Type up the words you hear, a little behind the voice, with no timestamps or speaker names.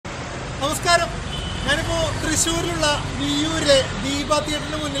നമസ്കാരം. ഞാനിപ്പോൾ തൃശ്ശൂരിലുള്ള വിയൂരിലെ ദീപ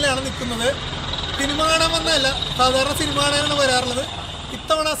തിയേറ്ററിന് മുന്നിലാണ് നിൽക്കുന്നത്. സിനിമ കാണാൻ വന്നതല്ല, സാധാരണ സിനിമ കാണാനാണ് വരാറുള്ളത്.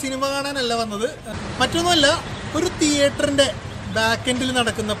 ഇത്തവണ സിനിമ കാണാനല്ല വന്നത്. മറ്റൊന്നുമല്ല, ഒരു തിയേറ്ററിൻ്റെ ബാക്ക് എൻഡിൽ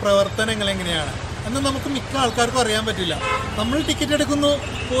നടക്കുന്ന പ്രവർത്തനങ്ങൾ എങ്ങനെയാണ് എന്ന് നമുക്ക് മിക്ക ആൾക്കാർക്കും അറിയാൻ പറ്റില്ല. നമ്മൾ ടിക്കറ്റ് എടുക്കുന്നു,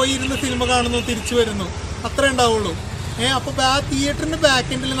 പോയി ഇരുന്ന് സിനിമ കാണുന്നു, തിരിച്ചു വരുന്നു, അത്രേ ഉണ്ടാവുള്ളൂ. അപ്പോൾ ആ തിയേറ്ററിൻ്റെ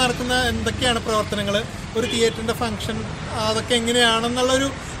ബാക്ക് എൻഡിൽ നടക്കുന്ന എന്തൊക്കെയാണ് പ്രവർത്തനങ്ങൾ, ഒരു തിയേറ്ററിൻ്റെ ഫംഗ്ഷൻ അതൊക്കെ എങ്ങനെയാണെന്നുള്ളൊരു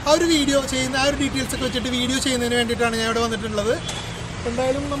ആ ഒരു വീഡിയോ ചെയ്യുന്ന ആ ഒരു ഡീറ്റെയിൽസ് ഒക്കെ വെച്ചിട്ട് വീഡിയോ ചെയ്യുന്നതിന് വേണ്ടിയിട്ടാണ് ഞാൻ ഇവിടെ വന്നിട്ടുള്ളത്.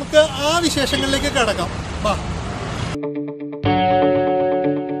 എന്തായാലും നമുക്ക് ആ വിശേഷങ്ങളിലേക്ക് കടക്കാം. വാ.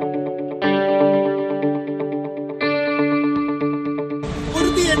 ഒരു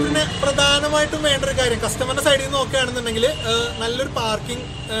തിയേറ്ററിന് പ്രധാനമായിട്ടും വേണ്ട ഒരു കാര്യം, കസ്റ്റമറിന്റെ സൈഡിൽ നിന്ന് നോക്കുകയാണെന്നുണ്ടെങ്കിൽ നല്ലൊരു പാർക്കിംഗ്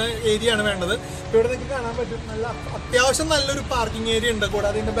ഏരിയ ആണ് വേണ്ടത്. ഇവിടെ നിങ്ങൾക്ക് കാണാൻ പറ്റും, അത്യാവശ്യം നല്ലൊരു പാർക്കിംഗ് ഏരിയ ഉണ്ട്,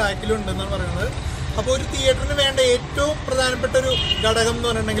 കൂടാതെ ഇതിൻ്റെ ബാക്കിലും ഉണ്ടെന്നാണ് പറയുന്നത്. അപ്പോൾ ഒരു തിയേറ്ററിന് വേണ്ട ഏറ്റവും പ്രധാനപ്പെട്ട ഒരു ഘടകം എന്ന്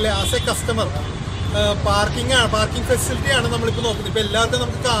പറഞ്ഞിട്ടുണ്ടെങ്കിൽ ആസ് എ കസ്റ്റമർ പാർക്കിംഗ് ഫെസിലിറ്റിയാണ് നമ്മളിപ്പോൾ നോക്കുന്നത്. ഇപ്പോൾ എല്ലാവർക്കും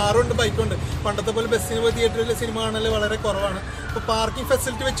നമുക്ക് കാറുണ്ട്, ബൈക്കുണ്ട്. പണ്ടത്തെ പോലെ ബസ്സിന് പോയി തിയേറ്ററിൽ സിനിമ കാണൽ വളരെ കുറവാണ്. ഇപ്പോൾ പാർക്കിംഗ്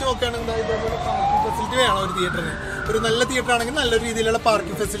ഫെസിലിറ്റി വെച്ച് നോക്കുകയാണെങ്കിൽ ഇതേപോലെ പാർക്കിംഗ് ഫെസിലിറ്റി വേണം ഒരു തിയേറ്ററിന്. ഒരു നല്ല തിയേറ്റർ ആണെങ്കിൽ നല്ല രീതിയിലുള്ള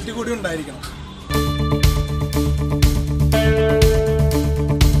പാർക്കിംഗ് ഫെസിലിറ്റി കൂടി ഉണ്ടായിരിക്കണം.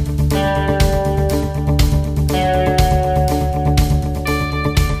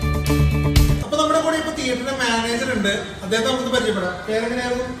 മാനേജർ ഉണ്ട്, അദ്ദേഹത്തെ നമുക്ക് പരിചയപ്പെടാം.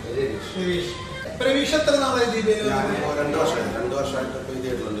 പേരെങ്ങനെയായിരുന്നു? പ്രവീഷ്. എത്ര നാളായി ദീപയിൽ? 2 വർഷമായിട്ട് ഈ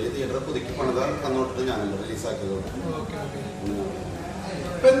തിയേറ്ററിലുണ്ട്. ഈ തിയേറ്റർ പുതുക്കി പണിത തന്നോട്ട് ഞാനല്ല റിലീസാക്കിയത്.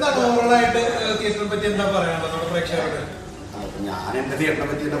 എന്താണ് ഓവറോളായിട്ട് തിയേറ്ററിനെ പറ്റി എന്താ പറയാനുള്ളത് നമ്മുടെ പ്രേക്ഷകർക്ക്? ഞാൻ എന്റെ തിയേറ്ററിനെ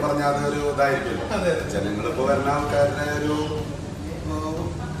പറ്റി തന്നെ പറഞ്ഞാൽ അതൊരു ഇതായിരിക്കുമല്ലോ. ജനങ്ങളിപ്പോ വരുന്ന ആൾക്കാരുടെ ഒരു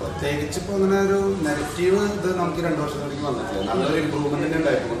പ്രത്യേകിച്ച് ഇപ്പൊ അങ്ങനെ ഒരു നെഗറ്റീവ് ഇത് നമുക്ക് 2 വർഷത്തിലേക്ക് വന്നിട്ടില്ല. നല്ലൊരു ഇമ്പ്രൂവ്മെന്റ് തന്നെ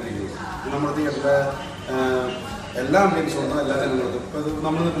ഉണ്ടായിക്കൊണ്ടിരിക്കുന്നു. നമ്മുടെ തിയേറ്ററിലെ എല്ലാ ആംബിയൻസും എല്ലാ ജനങ്ങൾക്കും ഇപ്പൊ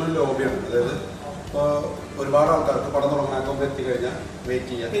നമ്മൾ നിൽക്കുന്ന ലോബിയാണ്. അതായത് ഇപ്പോൾ ഒരുപാട് ആൾക്കാർക്ക് പടം തുടങ്ങാൻ എത്തിക്കഴിഞ്ഞാൽ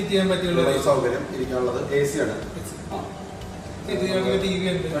വെയിറ്റ് ചെയ്യാൻ പറ്റിയുള്ള സൗകര്യം, ഇരിക്കാനുള്ളത് AC ആണ്. ഇത്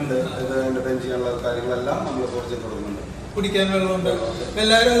എന്റർടൈൻ ചെയ്യാനുള്ള കാര്യങ്ങളെല്ലാം നമ്മൾ ചെയ്ത് കൊടുക്കുന്നുണ്ട്. കുടിക്കാൻ വെള്ളമുണ്ട്.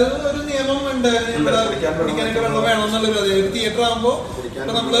 എല്ലാവരും ഒരു നിയമമുണ്ട്, കുടിക്കാനായിട്ട് വെള്ളം വേണം എന്നുള്ളൊരു. ഒരു തിയേറ്റർ ആകുമ്പോൾ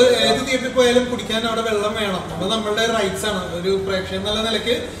ഇപ്പൊ നമ്മള് ഏത് തിയേറ്ററിൽ പോയാലും കുടിക്കാൻ അവിടെ വെള്ളം വേണം. അത് നമ്മളുടെ റൈറ്റ്സ് ആണ്. ഒരു പ്രേക്ഷകൻ എന്നുള്ള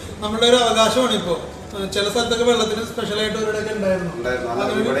നിലയ്ക്ക് നമ്മളുടെ ഒരു അവകാശമാണ്. ഇപ്പോൾ ചില സ്ഥലത്തൊക്കെ വെള്ളത്തിന് സ്പെഷ്യലായിട്ട് ഒരിടൊക്കെ ഉണ്ടായിരുന്നു.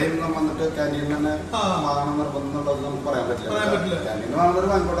 വന്നിട്ട് ക്യാൻറ്റീൻ തന്നെ നിർബന്ധം നമുക്ക് പറയാൻ പറ്റില്ല. ക്യാൻറ്റീൻ വാങ്ങുന്നൊരു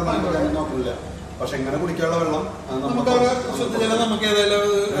വാങ്ങിക്കോട്ടെ, നമുക്ക് ക്യാൻറ്റീൻ നോക്കുന്നില്ല. പക്ഷെ എങ്ങനെ കുടിക്കാനുള്ള വെള്ളം നമുക്ക് ശുദ്ധജലം നമുക്ക് ഏതായാലും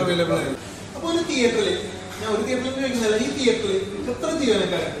അവൈലബിൾ ആണ്. അപ്പൊ ഒരു തിയേറ്ററിൽ ഞാൻ ഒരു തിയേറ്ററിൽ ചോദിക്കുന്നില്ല, ഈ തിയേറ്ററിൽ എത്ര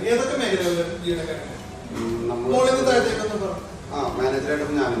ജീവനക്കാരാണ്, ഏതൊക്കെ മേഖലകളിലെ ജീവനക്കാരാണ്?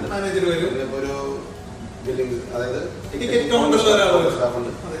 മാനേജറായിട്ട് ഞാനുണ്ട്. മാനേജർ വരും, ഒരു ബില്ലിംഗ്, അതായത് ടിക്കറ്റ് കൗണ്ടറിൽ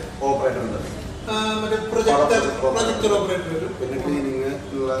സ്റ്റാഫുണ്ട്, ഓപ്പറേറ്റർ ഉണ്ട്, പ്രൊജക്ടർ ഓപ്പറേറ്റർ വരും, പിന്നെ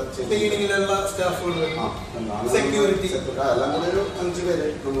ക്ലീനിങ്ങിലുള്ള സ്റ്റാഫുകൾ വരും, സെക്യൂരിറ്റി, എല്ലാം കൂടെ ഒരു 5 പേര്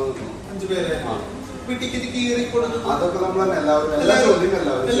നമ്മൾ 5 പേരെ. ടിക്കറ്റ് കീറി കൊടുക്കും, അതൊക്കെ നമ്മൾ തന്നെ എല്ലാ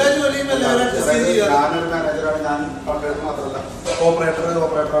ജോലിയും ഞാനൊരു മാനേജറാണ്. ഞാൻ കൗണ്ടറിൽ മാത്രമല്ല,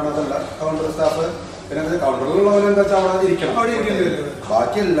 ഓപ്പറേറ്ററാണ്. അതല്ല കൗണ്ടർ സ്റ്റാഫ്. പിന്നെ കൗണ്ടറിലുള്ളവരെ എന്താ വെച്ചാൽ അവിടെ ഇരിക്കണം.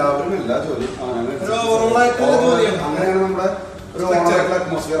 ബാക്കി എല്ലാവരും എല്ലാ ജോലിയും അങ്ങനെയാണ് നമ്മുടെ ഒരു ഓണറായിട്ടുള്ള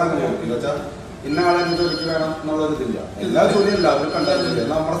അറ്റ്മോസ്ഫിയർ. അങ്ങനെയാണ് എന്താ വെച്ചാൽ ഇന്ന ആളെ ജോലിക്ക് വേണം എന്നുള്ളത് ഇതില്ല. എല്ലാ ജോലിയും എല്ലാവരും കണ്ടാൽ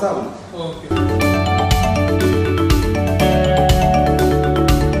നമ്മുടെ സ്ഥാപനം.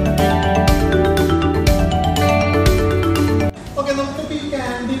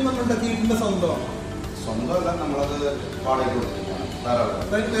 സ്വന്തമല്ല, നമ്മളത് വാടകയ്ക്ക് കൊടുത്തിരിക്കുകയാണ്.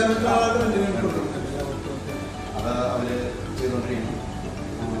 അത് അവര് ചെയ്തുകൊണ്ടിരിക്കുന്നു.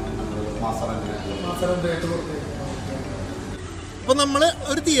 അപ്പോൾ നമ്മൾ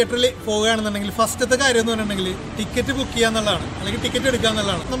ഒരു തിയേറ്ററിൽ പോകുകയാണെന്നുണ്ടെങ്കിൽ ഫസ്റ്റത്തെ കാര്യം എന്ന് പറഞ്ഞിട്ടുണ്ടെങ്കിൽ ടിക്കറ്റ് ബുക്ക് ചെയ്യുക എന്നുള്ളതാണ്, അല്ലെങ്കിൽ ടിക്കറ്റ് എടുക്കുക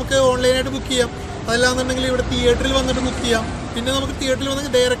എന്നുള്ളതാണ്. നമുക്ക് ഓൺലൈനായിട്ട് ബുക്ക് ചെയ്യാം, അതല്ലാന്നുണ്ടെങ്കിൽ ഇവിടെ തിയേറ്ററിൽ വന്നിട്ട് ബുക്ക് ചെയ്യാം. പിന്നെ നമുക്ക് തിയേറ്ററിൽ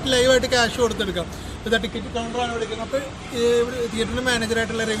വന്ന് ഡയറക്റ്റ് ലൈവായിട്ട് ക്യാഷ് കൊടുത്തെടുക്കാം. ഇതാ ടിക്കറ്റ് കൗണ്ടറാണ് വിളിക്കുന്നത്. അപ്പോൾ തിയേറ്ററിൻ്റെ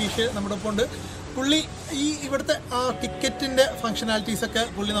മാനേജറായിട്ടുള്ള രവീഷ് നമ്മുടെ ഒപ്പം ഉണ്ട്. പുള്ളി ഈ ഇവിടുത്തെ ആ ടിക്കറ്റിൻ്റെ ഫങ്ഷനാലിറ്റീസൊക്കെ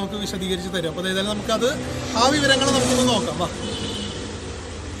പുള്ളി നമുക്ക് വിശദീകരിച്ച് തരും. അപ്പോൾ ഏതായാലും നമുക്കത് ആ വിവരങ്ങൾ നമുക്കൊന്ന് നോക്കാം. വാ.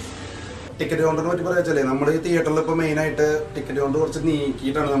 ടിക്കറ്റ് കൗണ്ടറിനെ പറ്റി പറയാ, നമ്മുടെ ഈ തിയേറ്ററിൽ ഇപ്പോൾ മെയിനായിട്ട് ടിക്കറ്റ് കൗണ്ടർ കുറച്ച്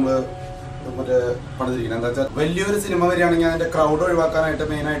നീക്കിയിട്ടാണ് നമ്മൾ മറ്റേ പണിതിരിക്കുന്നത്. എന്താ വെച്ചാൽ വലിയൊരു സിനിമ വരികയാണെങ്കിൽ അതിൻ്റെ ക്രൗഡ് ഒഴിവാക്കാനായിട്ട്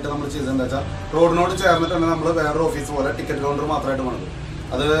മെയിനായിട്ട് നമ്മൾ ചെയ്തത് എന്താ വെച്ചാൽ റോഡിനോട് ചേർന്നിട്ടാണ് നമ്മൾ വേറൊരു ഓഫീസ് പോലെ ടിക്കറ്റ് കൗണ്ടർ മാത്രമായിട്ട് പണിത്.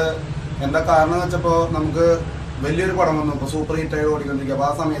 അത് എന്താ കാരണം എന്ന് വെച്ചപ്പോൾ നമുക്ക് വലിയൊരു പടം വന്നു, ഇപ്പോൾ സൂപ്പർ ഹിറ്റായി ഓടിക്കൊണ്ടിരിക്കുക. അപ്പോൾ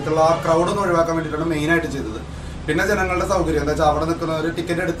ആ സമയത്തുള്ള ആ ക്രൗഡൊന്നും ഒഴിവാക്കാൻ വേണ്ടിയിട്ടാണ് മെയിനായിട്ട് ചെയ്തത്. പിന്നെ ജനങ്ങളുടെ സൗകര്യം എന്താ വെച്ചാൽ അവിടെ നിൽക്കുന്നവർ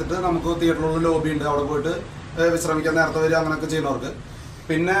ടിക്കറ്റ് എടുത്തിട്ട് നമുക്ക് തിയേറ്ററിലുള്ള ലോബി ഉണ്ട്, അവിടെ പോയിട്ട് വിശ്രമിക്കാൻ നേരത്തെ വരിക, അങ്ങനെയൊക്കെ ചെയ്യുന്നവർക്ക്.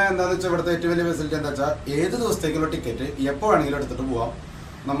 പിന്നെ എന്താണെന്ന് വെച്ചാൽ ഇവിടുത്തെ ഏറ്റവും വലിയ ഫെസിലിറ്റി എന്താ വെച്ചാൽ ഏത് ദിവസത്തേക്കുള്ള ടിക്കറ്റ് എപ്പോൾ വേണമെങ്കിലും എടുത്തിട്ട് പോവാം.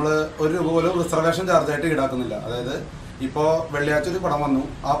 നമ്മൾ ഒരു രൂപ പോലും റിസർവേഷൻ ചാർജായിട്ട് ഈടാക്കുന്നില്ല. അതായത് ഇപ്പോൾ വെള്ളിയാഴ്ച ഒരു പടം വന്നു,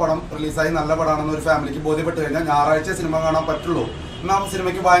 ആ പടം റിലീസായി നല്ല പടമാണെന്ന് ഒരു ഫാമിലിക്ക് ബോധ്യപ്പെട്ട് കഴിഞ്ഞാൽ ഞായറാഴ്ച സിനിമ കാണാൻ പറ്റുള്ളൂ. എന്നാൽ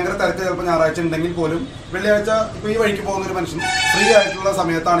സിനിമയ്ക്ക് ഭയങ്കര തിരക്ക് ചിലപ്പോൾ ഞായറാഴ്ച ഉണ്ടെങ്കിൽ പോലും വെള്ളിയാഴ്ച ഇപ്പോൾ ഈ വഴിക്ക് പോകുന്ന ഒരു മനുഷ്യൻ ഫ്രീ ആയിട്ടുള്ള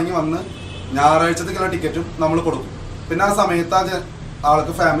സമയത്താണെങ്കിൽ വന്ന് ഞായറാഴ്ചത്തേക്കുള്ള ടിക്കറ്റും നമ്മൾ കൊടുക്കും. പിന്നെ ആ സമയത്ത്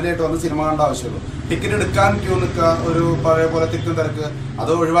ആൾക്ക് ഫാമിലി ആയിട്ട് വന്ന് സിനിമ കാണേണ്ട ആവശ്യമുള്ളൂ. ടിക്കറ്റ് എടുക്കാൻ ക്യൂ നിൽക്കുക, ഒരു പഴയ പോലെ തിക്കും തിരക്ക്,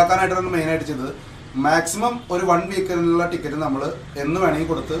 അത് ഒഴിവാക്കാനായിട്ടാണ് മെയിനായിട്ട് ചെയ്തത്. മാക്സിമം ഒരു 1 വീക്കിനുള്ള ടിക്കറ്റ് നമ്മൾ എന്ന് വേണമെങ്കിൽ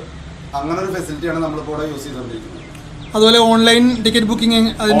കൊടുത്ത് അങ്ങനെ ഒരു ഫെസിലിറ്റിയാണ് നമ്മളിപ്പോൾ ഇവിടെ യൂസ് ചെയ്തുകൊണ്ടിരിക്കുന്നത്. അതുപോലെ ഓൺലൈൻ ടിക്കറ്റ് ബുക്കിംഗ്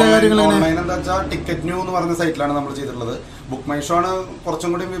അതിന്റെ കാര്യങ്ങൾ ഓൺലൈൻ എന്താ വെച്ചാൽ ടിക്കറ്റ് ന്യൂ എന്ന് പറഞ്ഞ സൈറ്റിലാണ് നമ്മൾ ചെയ്തിട്ടുള്ളത്. ബുക്ക് മൈ ഷോ ആണ് കുറച്ചും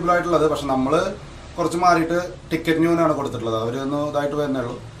കൂടി വിബിൾ ആയിട്ടുള്ളത്. പക്ഷെ നമ്മൾ കുറച്ച് മാറിയിട്ട് ടിക്കറ്റ് ന്യൂവിനാണ് കൊടുത്തിട്ടുള്ളത്. അവരൊന്ന് ഇതായിട്ട് വരുന്നേ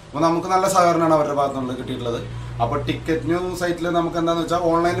ഉള്ളൂ. അപ്പോൾ നമുക്ക് നല്ല സഹകരണമാണ് അവരുടെ ഭാഗത്ത് നിന്ന് കിട്ടിയിട്ടുള്ളത്. അപ്പോൾ ടിക്കറ്റ് ന്യൂ സൈറ്റിൽ നമുക്ക് എന്താണെന്ന് വെച്ചാൽ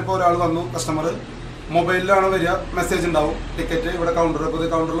ഓൺലൈനിൽ ഇപ്പോൾ ഒരാൾ വന്നു, കസ്റ്റമർ മൊബൈലിലാണ് വരിക, മെസ്സേജ് ഉണ്ടാവും, ടിക്കറ്റ് ഇവിടെ പുതിയ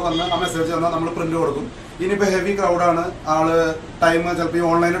കൗണ്ടറിൽ വന്ന് ആ മെസ്സേജ് തന്നാൽ നമ്മൾ പ്രിന്റ് കൊടുക്കും. ഇനിയിപ്പോൾ ഹെവി ക്രൗഡാണ്, ആള് ടൈം ചിലപ്പോൾ ഈ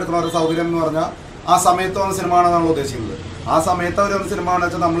ഓൺലൈനിൽ എടുക്കുന്ന ഒരു സൗകര്യം എന്ന് പറഞ്ഞാൽ ആ സമയത്ത് വന്ന് സിനിമ ആണെന്ന് നമ്മൾ ഉദ്ദേശിക്കുന്നത്. ആ സമയത്ത് അവർ വന്ന് സിനിമ ആണെന്ന്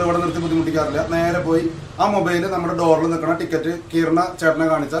വെച്ചാൽ നമ്മൾ ഇവിടെ നിർത്തി ബുദ്ധിമുട്ടിക്കാറില്ല. നേരെ പോയി ആ മൊബൈൽ നമ്മുടെ ഡോറിൽ നിൽക്കുന്ന ടിക്കറ്റ് കീറുന്ന ചേട്ടനെ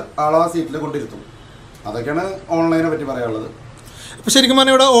കാണിച്ചാൽ ആൾ ആ സീറ്റിൽ കൊണ്ടിരുത്തും. അതൊക്കെയാണ് ഓൺലൈനെ പറ്റി പറയാനുള്ളത്. അപ്പോൾ ശരിക്കും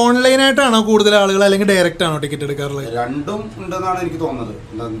പറഞ്ഞാൽ ഇവിടെ ഓൺലൈനായിട്ടാണോ കൂടുതൽ ആളുകൾ അല്ലെങ്കിൽ ഡയറക്റ്റ് ആണോ ടിക്കറ്റ് എടുക്കാറുള്ളത്? രണ്ടും ഉണ്ടെന്നാണ് എനിക്ക് തോന്നുന്നത്.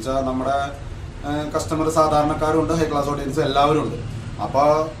 എന്താണെന്ന് വെച്ചാൽ നമ്മുടെ കസ്റ്റമർ സാധാരണക്കാരും ഉണ്ട്, ഹൈ ക്ലാസ് ഓഡിയൻസും എല്ലാവരും ഉണ്ട്. അപ്പോൾ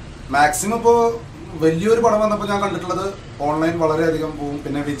മാക്സിമം ഇപ്പോൾ വലിയൊരു പടം വന്നപ്പോൾ ഞാൻ കണ്ടിട്ടുള്ളത് ഓൺലൈൻ വളരെയധികം പോവും.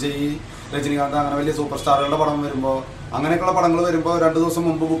 പിന്നെ വിജയ്, രജനികാന്ത് അങ്ങനെ വലിയ സൂപ്പർ സ്റ്റാറുകളുടെ പടം വരുമ്പോൾ, അങ്ങനെയൊക്കെയുള്ള പടങ്ങൾ വരുമ്പോൾ 2 ദിവസം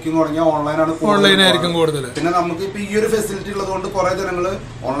മുമ്പ് ബുക്കിംഗ് തുടങ്ങിയാൽ ഓൺലൈനായിരിക്കും കൂടുതൽ. പിന്നെ നമുക്ക് ഇപ്പൊ ഈ ഒരു ഫെസിലിറ്റി ഉള്ളത് കൊണ്ട് കുറെ ജനങ്ങൾ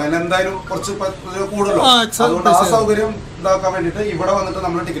ഓൺലൈനിൽ എന്തായാലും കുറച്ച് കൂടുതലോ, അതുകൊണ്ട് ആ സൗകര്യം ഇതാക്കാൻ വേണ്ടിയിട്ട് ഇവിടെ വന്നിട്ട്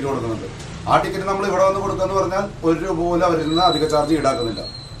നമ്മൾ ടിക്കറ്റ് കൊടുക്കുന്നുണ്ട്. ആ ടിക്കറ്റ് നമ്മൾ ഇവിടെ വന്ന് കൊടുക്കാന്ന് പറഞ്ഞാൽ 1 രൂപ പോലും അവരിൽ നിന്ന് അധിക ചാർജ് ഈടാക്കുന്നില്ല.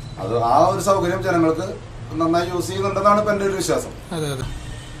 അത് ആ ഒരു സൗകര്യം ജനങ്ങൾക്ക് നന്നായി യൂസ് ചെയ്യുന്നുണ്ടെന്നാണ് ഇപ്പൊ എന്റെ ഒരു വിശ്വാസം.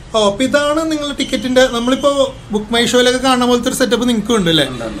 അപ്പൊ ഇതാണ് നിങ്ങൾ ടിക്കറ്റിന്റെ, നമ്മളിപ്പോ ബുക്ക് മൈ ഷോയിലൊക്കെ കാണുന്ന പോലത്തെ ഒരു സെറ്റപ്പ് നിങ്ങൾക്ക് ഉണ്ട് അല്ലേ?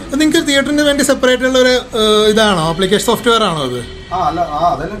 നിങ്ങൾക്ക് തിയേറ്ററിന് വേണ്ടി സെപ്പറേറ്റ് ഉള്ള ഒരു ഇതാണോ, ആപ്ലിക്കേഷൻ സോഫ്റ്റ്വെയർ ആണോ അത്?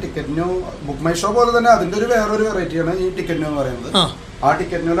 അതന്നെ ticket new book my show പോലെ തന്നെ അതിന്റെ ഒരു വേറൊരു വെറൈറ്റിയാണ് ഈ ടിക്കറ്റ് ന്യൂ എന്ന് പറയുന്നത്. ആ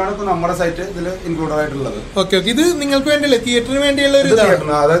ടിക്കറ്റ് ന്യൂലാണ് ഇപ്പൊ നമ്മുടെ സൈറ്റ് ഇതിൽ ഇൻക്ലൂഡ് ആയിട്ടുള്ളത്. ഓക്കെ, ഇത് നിങ്ങൾക്ക് വേണ്ടിയല്ലേ, തിയേറ്ററിന് വേണ്ടിയുള്ള ഒരു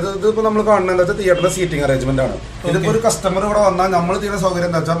അതായത് ഇതിപ്പോ നമ്മൾ കാണുന്നത് എന്താ വെച്ചാൽ തിയേറ്ററിന്റെ സീറ്റിംഗ് അറേഞ്ച്മെന്റ് ആണ്. ഇതിപ്പോ ഒരു കസ്റ്റമർ ഇവിടെ വന്നാൽ നമ്മൾ ചെയ്യുന്ന സൗകര്യം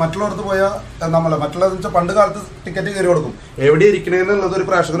എന്താ വെച്ചാൽ മറ്റുള്ളവർക്ക് പോയാൽ മറ്റുള്ളതെന്ന് വെച്ചാൽ പണ്ട് കാലത്ത് ടിക്കറ്റ് കയറി കൊടുക്കും, എവിടെ ഇരിക്കണേന്നുള്ളത് ഒരു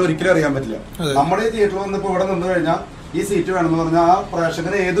പ്രേക്ഷകന് ഒരിക്കലും അറിയാൻ പറ്റില്ല. നമ്മുടെ ഈ തിയേറ്ററിൽ വന്നിപ്പോ ഇവിടെ നിന്ന് കഴിഞ്ഞാൽ ഈ സീറ്റ് വേണമെന്ന് പറഞ്ഞാൽ ആ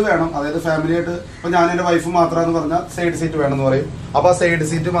പ്രേക്ഷകന് ഏത് വേണം, അതായത് ഫാമിലി ആയിട്ട് ഇപ്പൊ ഞാൻ എന്റെ വൈഫ് മാത്രമാണെന്ന് പറഞ്ഞാൽ സൈഡ് സീറ്റ് വേണമെന്ന് പറയും. അപ്പൊ ആ സൈഡ്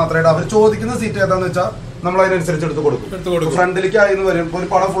സീറ്റ് മാത്രമായിട്ട് അവർ ചോദിക്കുന്ന സീറ്റ് ഏതാന്ന് വെച്ചാൽ നമ്മൾ അതിനനുസരിച്ച് എടുത്ത് കൊടുക്കും. ഫ്രണ്ടിലേക്ക് ആയിന്ന് വരും, ഇപ്പൊ ഒരു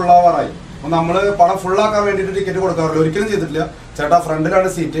പടം ഫുള്ളാവാറായി, അപ്പൊ നമ്മള് പടം ഫുള്ളാക്കാൻ വേണ്ടിയിട്ട് ടിക്കറ്റ് കൊടുക്കാറില്ല, ഒരിക്കലും ചെയ്തിട്ടില്ല. ചേട്ടാ ഫ്രണ്ടിലാണ്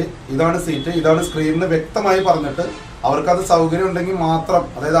സീറ്റ്, ഇതാണ് സ്ക്രീനിന് വ്യക്തമായി പറഞ്ഞിട്ട് അവർക്കത് സൗകര്യം ഉണ്ടെങ്കിൽ മാത്രം,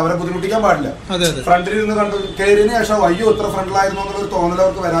 അതായത് അവരെ ബുദ്ധിമുട്ടിക്കാൻ പാടില്ല. ഫ്രണ്ടിൽ നിന്ന് കണ്ട് കയറിയതിനു ശേഷം അയ്യോ ഇത്ര ഫ്രണ്ടിലായിരുന്നു എന്നുള്ളൊരു തോന്നൽ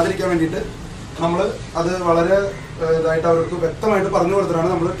അവർക്ക് വരാതിരിക്കാൻ വേണ്ടിയിട്ട് നമ്മൾ അത് വളരെ ഇതായിട്ട് അവർക്ക് വ്യക്തമായിട്ട് പറഞ്ഞു കൊടുത്തിട്ടാണ്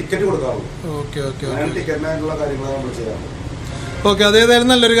നമ്മൾ ടിക്കറ്റ് കൊടുക്കാറുള്ളത്. ടിക്കറ്റിനായിട്ടുള്ള കാര്യങ്ങളാണ് നമ്മൾ ചെയ്യാറുള്ളത്. ഓക്കെ, അതേതായാലും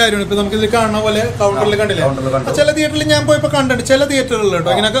നല്ലൊരു കാര്യമാണ്. ഇപ്പൊ നമുക്ക് ഇത് കാണുന്ന പോലെ കൗണ്ടറിൽ കണ്ടില്ലേ, ചില തിയേറ്ററിൽ ഞാൻ പോയപ്പോ കണ്ടിട്ടുണ്ട്, ചില തിയേറ്ററുകളിൽ കേട്ടോ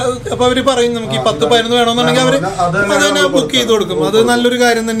ഇങ്ങനെ. അപ്പൊ അവര് പറയും നമുക്ക് ഈ 10-11 വേണമെന്നുണ്ടെങ്കിൽ അവര് അത് തന്നെ ബുക്ക് ചെയ്ത് കൊടുക്കും. അത് നല്ലൊരു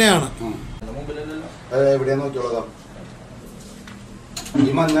കാര്യം തന്നെയാണ്. എവിടെയാന്ന് നോക്കിയോളാം, ഈ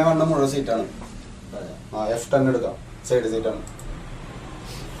മഞ്ഞ കണ്ട മുഴുവൻ സീറ്റാണ്. F10 എടുക്കാം, സൈഡ് സീറ്റാണ്.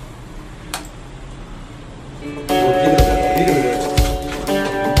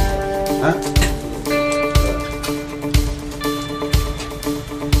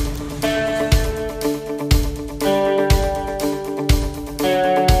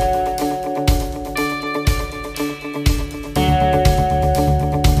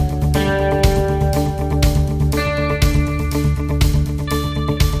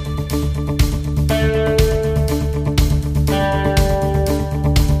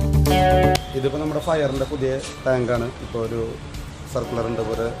 ഇതിപ്പോൾ നമ്മുടെ ഫയറിൻ്റെ പുതിയ ടാങ്കാണ്. ഇപ്പോൾ ഒരു സർക്കുലർ ഉണ്ട്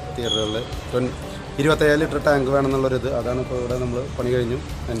പോലെ തിയേറ്ററുകളിൽ 25 ലിറ്റർ ടാങ്ക് വേണമെന്നുള്ളൊരിത്, അതാണ് ഇപ്പോൾ ഇവിടെ നമ്മൾ പണി കഴിഞ്ഞു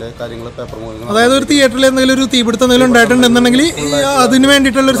അതിൻ്റെ കാര്യങ്ങൾ പേപ്പർ മൂവിങ്. അതായത് ഒരു തിയേറ്ററിൽ എന്തെങ്കിലും ഒരു തീപിടുത്തം എന്തെങ്കിലും ഉണ്ടായിട്ടുണ്ടെന്നുണ്ടെങ്കിൽ അതിന്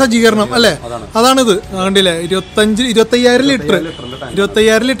വേണ്ടിയിട്ടുള്ള ഒരു സജ്ജീകരണം അല്ലേ, അതാണിത്. കണ്ടില്ലേ,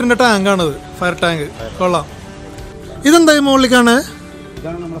 25,000 ലിറ്ററിന്റെ ടാങ്കാണിത്, ഫയർ ടാങ്ക്. കൊള്ളാം. ഇതെന്തായി മുകളിലേക്കാണ്?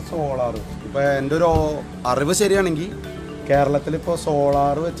 ഇതാണ് നമ്മുടെ സോളാർ. ഇപ്പോൾ എൻ്റെ ഒരു അറിവ് ശരിയാണെങ്കിൽ കേരളത്തിൽ ഇപ്പോൾ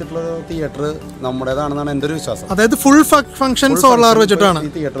സോളാർ വെച്ചിട്ടുള്ള തിയേറ്റർ നമ്മുടേതാണെന്നാണ് എൻ്റെ ഒരു വിശ്വാസം. അതായത് ഫുൾ ഫംഗ്ഷൻ സോളാർ വെച്ചിട്ടാണ് ഈ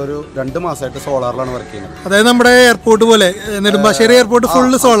തിയേറ്റർ ഒരു 2 മാസമായിട്ട് സോളാറിലാണ് വർക്ക് ചെയ്യുന്നത്. അതായത് നമ്മുടെ എയർപോർട്ട് പോലെ നെടുമ്പാശ്ശേരി എയർപോർട്ട്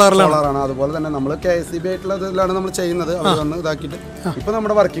ഫുള്ള് സോളാറിലാണ്. അതുപോലെ തന്നെ നമ്മൾ KSEB ആയിട്ടുള്ള ഇതിലാണ് നമ്മൾ ചെയ്യുന്നത്. അവർ വന്ന് ഇതാക്കിയിട്ട് ഇപ്പൊ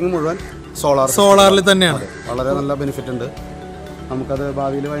നമ്മുടെ വർക്കിംഗ് മുഴുവൻ സോളാറിൽ തന്നെയാണ്. വളരെ നല്ല ബെനിഫിറ്റ് ഉണ്ട് നമുക്കത്.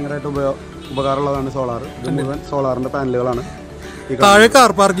 ഭാവിയിൽ ഭയങ്കരമായിട്ട് ഉപകാരമുള്ളതാണ് സോളാർ. ഇത് മുഴുവൻ സോളാറിന്റെ പാനലുകളാണ്. താഴെ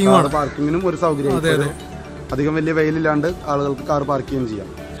കാർ പാർക്കിങ്ങിനും ഒരു സൗകര്യം. അധികം വലിയ വെയിലില്ലാണ്ട് ആളുകൾക്ക് കാർ പാർക്ക് ചെയ്യുകയും ചെയ്യാം.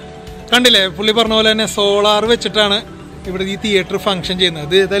 കണ്ടില്ലേ, പുള്ളി പറഞ്ഞ പോലെ തന്നെ സോളാർ വെച്ചിട്ടാണ് ഇവിടെ ഈ തിയേറ്റർ ഫംഗ്ഷൻ ചെയ്യുന്നത്.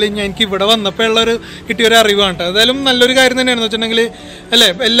 ഇത് ഏതായാലും എനിക്ക് ഇവിടെ വന്നപ്പോൾ ഉള്ളൊരു കിട്ടിയൊരു അറിവാണ് കേട്ടോ. ഏതായാലും നല്ലൊരു കാര്യം തന്നെയാണെന്ന് വെച്ചിട്ടുണ്ടെങ്കിൽ അല്ലേ,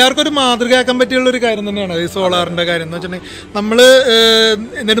 എല്ലാവർക്കും ഒരു മാതൃകയാക്കാൻ പറ്റിയുള്ളൊരു കാര്യം തന്നെയാണ് ഈ സോളാറിൻ്റെ കാര്യം എന്ന് വെച്ചിട്ടുണ്ടെങ്കിൽ. നമ്മൾ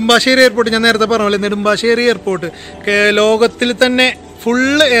നെടുമ്പാശ്ശേരി എയർപോർട്ട്, ഞാൻ നേരത്തെ പറഞ്ഞ പോലെ നെടുമ്പാശ്ശേരി എയർപോർട്ട് ലോകത്തിൽ തന്നെ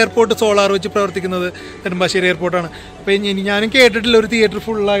ഫുള്ള് എയർപോർട്ട് സോളാർ വെച്ച് പ്രവർത്തിക്കുന്നത് നെടുമ്പാശ്ശേരി എയർപോർട്ടാണ്. അപ്പോൾ ഞാനും കേട്ടിട്ടില്ല ഒരു തിയേറ്റർ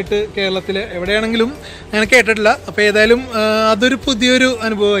ഫുള്ളായിട്ട് കേരളത്തിൽ എവിടെയാണെങ്കിലും ഞാൻ കേട്ടിട്ടില്ല. അപ്പോൾ ഏതായാലും അതൊരു പുതിയൊരു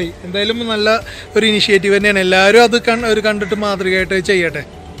അനുഭവമായി. എന്തായാലും നല്ല ഒരു ഇനിഷ്യേറ്റീവ് തന്നെയാണ്. എല്ലാവരും അത് കണ്ടിട്ട് മാതൃകയായിട്ട് ചെയ്യട്ടെ.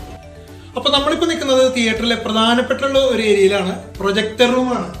 അപ്പോൾ നമ്മളിപ്പോൾ നിൽക്കുന്നത് തിയേറ്ററിലെ പ്രധാനപ്പെട്ടുള്ള ഒരു ഏരിയയിലാണ്. പ്രൊജക്ടർ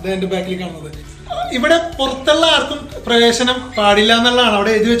റൂമാണ് ഇതിൻ്റെ ബാക്കിൽ കാണുന്നത്. ഇവിടെ പുറത്തുള്ള ആർക്കും പ്രവേശനം പാടില്ല എന്നുള്ളതാണ്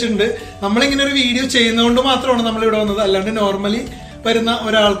അവിടെ എഴുതി വെച്ചിട്ടുണ്ട്. നമ്മളിങ്ങനെ ഒരു വീഡിയോ ചെയ്യുന്നതുകൊണ്ട് മാത്രമാണ് നമ്മളിവിടെ വന്നത്. അല്ലാണ്ട് നോർമലി വരുന്ന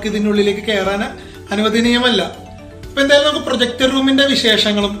ഒരാൾക്ക് ഇതിനുള്ളിലേക്ക് കയറാൻ അനുവദനീയമല്ല. അപ്പോൾ എന്തായാലും നമുക്ക് പ്രൊജക്ടർ റൂമിന്റെ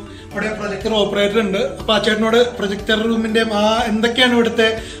വിശേഷങ്ങളും, അവിടെ പ്രൊജക്ടർ ഓപ്പറേറ്റർ ഉണ്ട്. അപ്പോൾ ആ ചേട്ടനോട് പ്രൊജക്ടർ റൂമിന്റെ എന്തൊക്കെയാണ് ഇവിടുത്തെ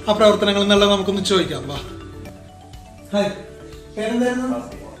ആ പ്രവർത്തനങ്ങൾ എന്നുള്ളത് നമുക്കൊന്ന് ചോദിക്കാം. വാ. ഹായ്, പേരെന്തായിരുന്നു?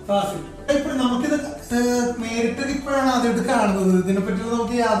 ഫാസിൽ. ഇപ്പോൾ നമുക്കിത് നേരിട്ട് ഇപ്പോഴാണ് ആദ്യമായിട്ട് കാണുന്നത്. ഇതിനെപ്പറ്റി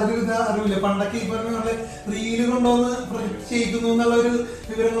നമുക്ക് യാതൊരു വിധ അറിവില്ല. പണ്ടൊക്കെ ഈ പറഞ്ഞ നമ്മള് റീല് കൊണ്ടുവന്ന് പ്രൊജക്ട് ചെയ്യിക്കുന്നു എന്നുള്ള ഒരു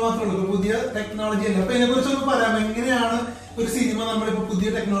വിവരങ്ങൾ മാത്രമേ ഉള്ളൂ. പുതിയ ടെക്നോളജി അല്ല. അപ്പൊ ഇതിനെ കുറിച്ചൊന്ന് പറയാം. എങ്ങനെയാണ് ഒരു സിനിമ നമ്മളിപ്പോ പുതിയ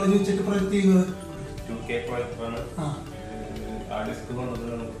ടെക്നോളജി വെച്ചിട്ട് പ്രൊജക്ട് ചെയ്യുന്നത്? 2K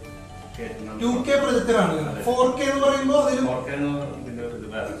പ്രൊജക്ടർ ആണ്. 4K എന്ന് പറയുമ്പോൾ അതിലും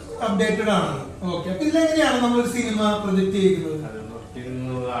അപ്ഡേറ്റഡ് ആണ്. ഓക്കെ. അപ്പൊ ഇതിലെങ്ങനെയാണ് നമ്മളൊരു സിനിമ പ്രൊജക്ട് ചെയ്യുന്നത്?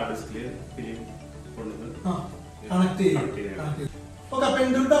 കണക്ട് ചെയ്യും. ഓക്കെ. അപ്പൊ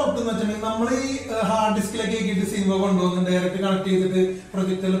എന്റെ ഒരു ഡൗട്ട് എന്ന് വെച്ചിട്ടുണ്ടെങ്കിൽ നമ്മൾ ഈ ഹാർഡ് ഡിസ്കിലൊക്കെ ആക്കിയിട്ട് സിനിമ കൊണ്ടുവന്ന് ഡയറക്റ്റ് കണക്ട് ചെയ്തിട്ട്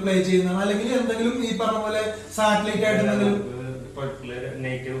പ്രൊജക്ടറിൽ പ്ലേ ചെയ്യുന്നതാണ്, അല്ലെങ്കിൽ എന്തെങ്കിലും ഈ പറഞ്ഞ പോലെ സാറ്റലൈറ്റ് ആയിട്ട് എന്തെങ്കിലും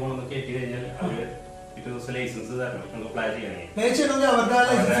ലൈസൻസ് അവരുടെ ലൈസൻസ്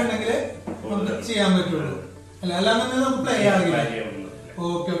ഉണ്ടെങ്കിൽ നമുക്ക് ചെയ്യാൻ പറ്റുള്ളൂ അല്ല, അല്ലാതെ നമുക്ക് പ്ലേ ആകില്ല.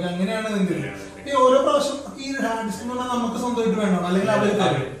 ഓക്കെ ഓക്കെ, അങ്ങനെയാണ് ഇതിന്റെ. ഈ ഓരോ പ്രാവശ്യം ഈ ഹാർഡ് ഡിസ്ക് എന്ന് പറഞ്ഞാൽ നമുക്ക് സ്വന്തമായിട്ട് വേണോ, അല്ലെങ്കിൽ അവർ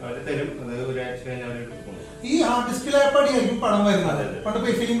തരും? ഈ ഹാർഡ് ഡിസ്കിലായിരിക്കും പടം വരുന്നത്. പണ്ട്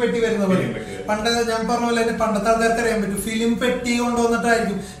ഫിലിം പെട്ടി വരുന്ന പോലെ. പണ്ട് ഞാൻ പറഞ്ഞ പോലെ തന്നെ പണ്ടത്തെ ആൾക്കാർക്ക് അറിയാൻ പറ്റും, ഫിലിം പെട്ടി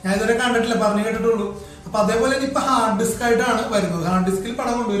കൊണ്ടുവന്നിട്ടായിരിക്കും. ഞാൻ ഇതുവരെ കണ്ടിട്ടില്ല, പറഞ്ഞു കേട്ടിട്ടുള്ളൂ. അപ്പൊ അതേപോലെ തന്നെ ഇപ്പൊ ഹാർഡ് ഡിസ്ക് ആയിട്ടാണ് വരുന്നത്. ഹാർഡ് ഡിസ്കിൽ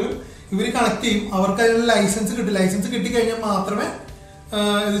പടം കൊണ്ടുവരും, ഇവര് കണക്ട് ചെയ്യും, അവർക്ക് അതിനുള്ള ലൈസൻസ് കിട്ടും. ലൈസൻസ് കിട്ടിക്കഴിഞ്ഞാൽ മാത്രമേ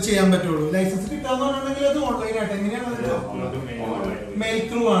ഇത് ചെയ്യാൻ പറ്റുള്ളൂ. ലൈസൻസ് കിട്ടാന്ന് പറഞ്ഞിട്ടുണ്ടെങ്കിൽ അത് ഓൺലൈൻ ആയിട്ട് എങ്ങനെയാണ്? മെയിൽ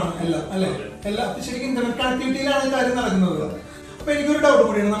ത്രൂ ആണ് എല്ലാം അല്ലെ? എല്ലാം ശരിക്കും ഇന്റർനെറ്റ് കണക്ടിവിറ്റിയിലാണ് കാര്യം നടക്കുന്നത്. അപ്പൊ എനിക്കൊരു ഡൗട്ട്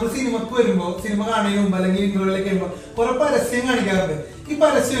കൂടിയാണ്. നമ്മൾ സിനിമക്ക് വരുമ്പോ, സിനിമ കാണുന്നതിന് മുമ്പ് അല്ലെങ്കിൽ ഇന്റർവ്യൂലേക്ക് വരുമ്പോ കുറെ പരസ്യം കാണിക്കാറുണ്ട്. ഈ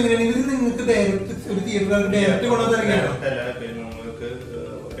പരസ്യം എങ്ങനെയാണ്? ഇവര് നിങ്ങൾക്ക് ഡയറക്റ്റ് ഒരു തിയേറ്ററിൽ ഡയറക്റ്റ് കൊണ്ടുവന്ന് തരികയാണ്?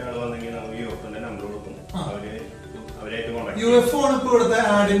 UFO ആണ് ഇപ്പൊ ഇവിടുത്തെ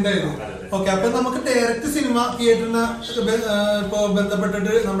ആഡിന്റെ ഇത്. ഓക്കെ. അപ്പൊ നമുക്ക് ഡയറക്റ്റ് സിനിമ തിയേറ്ററിന് ഇപ്പൊ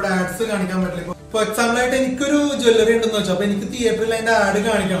ബന്ധപ്പെട്ടിട്ട് നമ്മുടെ ആഡ്സ് കാണിക്കാൻ പറ്റില്ല. ഫോർ എക്സാമ്പിൾ ആയിട്ട് എനിക്കൊരു ജ്വല്ലറി ഉണ്ടെന്ന് വെച്ചാൽ, അപ്പൊ എനിക്ക് തിയേറ്ററിൽ അതിന്റെ ആഡ്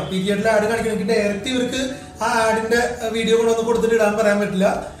കാണിക്കണം. തിയേറ്ററിൽ ആഡ് കാണിക്കണം. എനിക്ക് ഡയറക്റ്റ് ഇവർക്ക് ആ ആഡിന്റെ വീഡിയോ കൊണ്ടൊന്ന് കൊടുത്തിട്ട് ഇടാൻ പറയാൻ പറ്റില്ല.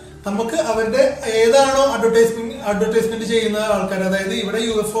 നമുക്ക് അവരുടെ ഏതാണോ അഡ്വർടൈസ്മെന്റ് ചെയ്യുന്ന ആൾക്കാർ, അതായത് ഇവിടെ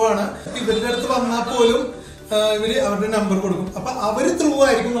UFO ആണ്, ഇവരുടെ അടുത്ത് വന്നാൽ പോലും ഇവര് അവരുടെ നമ്പർ കൊടുക്കും. അപ്പൊ അവര് ത്രൂ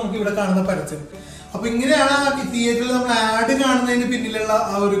ആയിരിക്കും നമുക്ക് ഇവിടെ കാണുന്ന പരസ്യം. അപ്പൊ ഇങ്ങനെയാണ് തിയേറ്ററിൽ നമ്മൾ ആഡ് കാണുന്നതിന് പിന്നിലുള്ള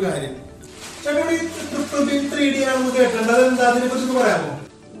ആ ഒരു കാര്യം. ചേട്ടാ, ഈ 3D ആണെന്ന് കേട്ടിട്ടുണ്ട്, അതെന്താ, അതിനെ കുറിച്ച് പറയാമോ?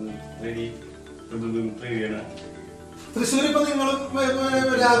 തൃശ്ശൂർ ഇപ്പൊ നിങ്ങളും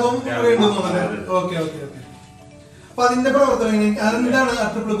രാഘവും ഓക്കെ ഓക്കെ ഓക്കെ. അപ്പൊ അതിന്റെ പ്രവർത്തനം അതെന്താണ്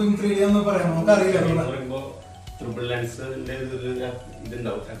 3D എന്ന് പറയാമോ? നമുക്ക് അറിയില്ല.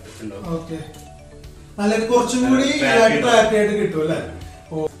 ഓക്കെ. നല്ല കുറച്ചും കൂടി ക്ലാരിറ്റി ആയിട്ട് കിട്ടും അല്ലെ?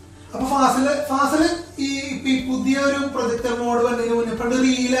 അപ്പൊ ഫാസില് ഈ പുതിയ ഒരു പ്രൊജക്ടർ മോഡ് വന്നതിന് മുന്നേ പണ്ട്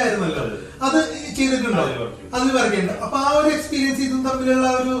റീലായിരുന്നല്ലോ, അത് ചെയ്തിട്ടുണ്ടോ? അത് വർക്കുണ്ട്. അപ്പൊ ആ ഒരു എക്സ്പീരിയൻസ് ഇതും തമ്മിലുള്ള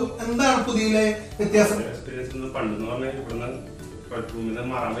ഒരു എന്താണ് പുതിയ വ്യത്യാസം?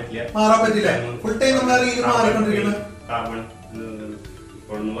 മാറാൻ പറ്റില്ല. ഫുൾ ടൈം നമ്മൾ റീല് മാറിക്കൊണ്ടിരിക്കുന്നത്.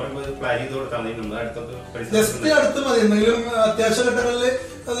 ജസ്റ്റ് അടുത്ത് മതി, എന്തെങ്കിലും അത്യാവശ്യ ഘട്ടങ്ങളിൽ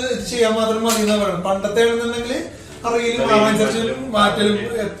അത് ചെയ്യാൻ മാത്രം മതി എന്നാ പറയുന്നത്. പണ്ടത്തെ ആണെന്നുണ്ടെങ്കിൽ റീല് മാറാനുസരിച്ച് മാറ്റലും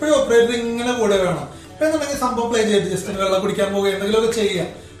എപ്പോഴും ഓപ്പറേറ്റർ ഇങ്ങനെ കൂടെ വേണം. ഇപ്പൊ എന്നുണ്ടെങ്കിൽ സംഭവം പ്ലേ ചെയ്തിട്ട് ജസ്റ്റ് വെള്ളം കുടിക്കാൻ പോകുക, എന്തെങ്കിലും ഒക്കെ ചെയ്യാം.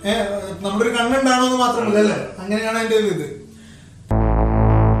 നമ്മുടെ ഒരു കണ്ണുണ്ടാണോ എന്ന് മാത്രമല്ല അല്ലേ? അങ്ങനെയാണ് അതിന്റെ ഒരു ഇത്.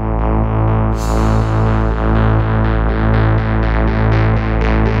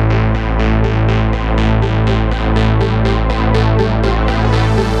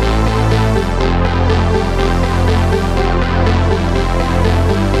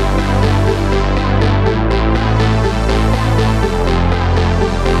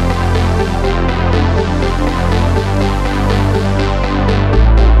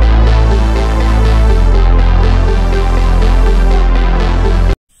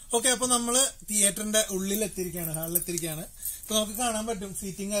 ഓക്കെ, അപ്പൊ നമ്മള് തിയേറ്ററിന്റെ ഉള്ളിൽ എത്തിയിരിക്കുകയാണ്, ഹാളിൽ എത്തിയിരിക്കുകയാണ്. ഇപ്പൊ നമുക്ക് കാണാൻ പറ്റും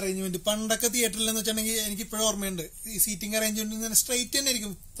സീറ്റിംഗ് അറേഞ്ച്മെന്റ്. പണ്ടൊക്കെ തിയേറ്ററിൽ എന്ന് വെച്ചിട്ടുണ്ടെങ്കിൽ എനിക്ക് ഇപ്പോഴും ഓർമ്മയുണ്ട്, ഈ സീറ്റിംഗ് അറേഞ്ച്മെന്റ് ഇങ്ങനെ സ്ട്രൈറ്റ് തന്നെ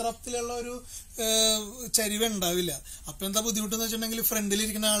ആയിരിക്കും, ഇത്തരത്തിലുള്ള ഒരു ചരിവ് ഉണ്ടാവില്ല. അപ്പൊ എന്താ ബുദ്ധിമുട്ടെന്ന് വെച്ചിട്ടുണ്ടെങ്കിൽ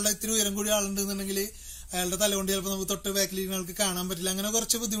ഫ്രണ്ടിലിരിക്കുന്ന ആളുടെ ഇത്തിരി ഉയരം കൂടി ആളുണ്ടെന്നുണ്ടെങ്കിൽ അയാളുടെ തലകൊണ്ട് ചിലപ്പോൾ നമുക്ക് തൊട്ട് ബാക്കിലിരിക്കുന്ന ആൾക്ക് കാണാൻ പറ്റില്ല. അങ്ങനെ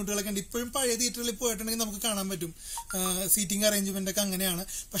കുറച്ച് ബുദ്ധിമുട്ടുകളൊക്കെ ഉണ്ട്. ഇപ്പോഴും പഴയ തിയേറ്ററിൽ പോയിട്ടുണ്ടെങ്കിൽ നമുക്ക് കാണാൻ പറ്റും സീറ്റിംഗ് അറേഞ്ച്മെന്റ് ഒക്കെ അങ്ങനെയാണ്.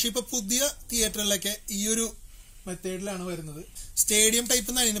 പക്ഷെ ഇപ്പൊ പുതിയ തിയേറ്ററിലൊക്കെ ഈ ഒരു മെത്തേഡിലാണ് വരുന്നത്. സ്റ്റേഡിയം ടൈപ്പ്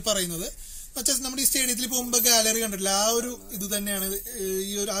എന്നാണ് ഇതിന് പറയുന്നത്. നമ്മുടെ ഈ സ്റ്റേഡിയത്തിൽ പോകുമ്പോൾ ഗാലറി കണ്ടിട്ടില്ല, ആ ഒരു ഇത് തന്നെയാണ്,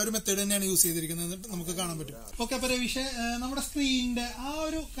 ഈ ഒരു ആ ഒരു മെത്തേഡ് തന്നെയാണ് യൂസ് ചെയ്തിരിക്കുന്നത്, നമുക്ക് കാണാൻ പറ്റും. ഓക്കെ, അപ്പൊ രവീഷ്, നമ്മുടെ സ്ക്രീനിന്റെ ആ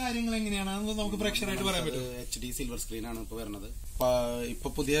ഒരു കാര്യങ്ങൾ എങ്ങനെയാണ് അതൊന്നും നമുക്ക് പ്രേക്ഷകരായിട്ട് പറയാൻ പറ്റും? HD സിൽവർ സ്ക്രീൻ ആണ് ഇപ്പൊ വരുന്നത്. ഇപ്പൊ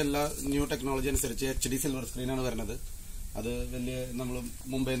പുതിയ എല്ലാ ന്യൂ ടെക്നോളജി അനുസരിച്ച് HD സിൽവർ സ്ക്രീൻ ആണ് വരുന്നത്. അത് വലിയ നമ്മൾ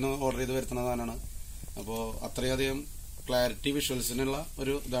മുംബൈയിൽ നിന്ന് ഓർഡർ ചെയ്ത് വരുത്തുന്നതാണ്. അപ്പോൾ അത്രയധികം ക്ലാരിറ്റി വിഷ്വൽസിനുള്ള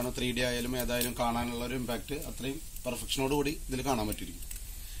ഒരു ഇതാണ്. 3D ആയാലും ഏതായാലും കാണാനുള്ള ഒരു ഇമ്പാക്ട് അത്രയും പെർഫെക്ഷനോട് കൂടി ഇതിൽ കാണാൻ പറ്റിയിരിക്കും.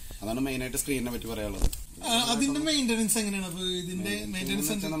 അതാണ് മെയിൻ ആയിട്ട് സ്ക്രീനിനെ പറ്റി പറയാനുള്ളത്. അതിന്റെ മെയിന്റനൻസ് എങ്ങനെയാണ്? ഇതിന്റെ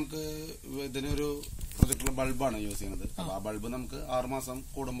മെയിന്റനൻസ് നമുക്ക് ഇതിനൊരു പ്രൊജക്ടർ ബൾബാണ് യൂസ് ചെയ്യുന്നത്. അപ്പൊ ആ ബൾബ് നമുക്ക് 6 മാസം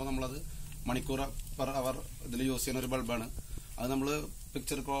കൂടുമ്പോൾ നമ്മളത് മണിക്കൂർ പെർ അവർ ഇതിൽ യൂസ് ചെയ്യുന്ന ഒരു ബൾബാണ്. അത് നമ്മൾ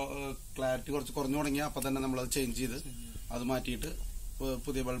പിക്ചർ ക്ലാരിറ്റി കുറച്ച് കുറഞ്ഞു തുടങ്ങിയാൽ അപ്പൊ തന്നെ നമ്മളത് ചേഞ്ച് ചെയ്ത് അത് മാറ്റിയിട്ട്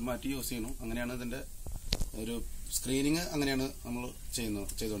പുതിയ ബൾബ് മാറ്റി യൂസ് ചെയ്യുന്നു. അങ്ങനെയാണ് ഇതിന്റെ ഒരു സ്ക്രീനിങ്, അങ്ങനെയാണ് നമ്മൾ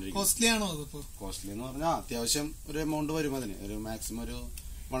ചെയ്തുകൊണ്ടിരിക്കുന്നത്. കോസ്റ്റ്ലി ആണോ? കോസ്റ്റ്ലി എന്ന് പറഞ്ഞാൽ അത്യാവശ്യം ഒരു എമൗണ്ട് വരും. അതിന് ഒരു മാക്സിമം ഒരു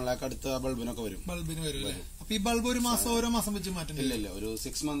 1 lakh അടുത്ത ബൾബിനൊക്കെ വരും. ബൾബിന് വരും. അപ്പൊ ഈ ബൾബ് ഒരു മാസം ഓരോ മാസം വെച്ച് മാറ്റുന്നില്ല? ഇല്ല, ഒരു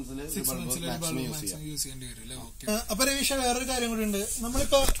 6 months യൂസ് ചെയ്യേണ്ടി വരും. അപ്പൊ രവീഷ, വേറൊരു കാര്യം കൂടി ഉണ്ട്.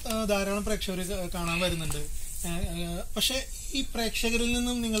 നമ്മളിപ്പോ ധാരാളം പ്രേക്ഷകർ കാണാൻ വരുന്നുണ്ട്. പക്ഷെ ഈ പ്രേക്ഷകരിൽ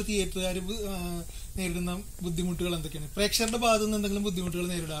നിന്നും നിങ്ങൾ തിയേറ്ററുകാർ നേരിടുന്ന ബുദ്ധിമുട്ടുകൾ എന്തൊക്കെയാണ്? പ്രേക്ഷകരുടെ ഭാഗത്തു നിന്ന് എന്തെങ്കിലും ബുദ്ധിമുട്ടുകൾ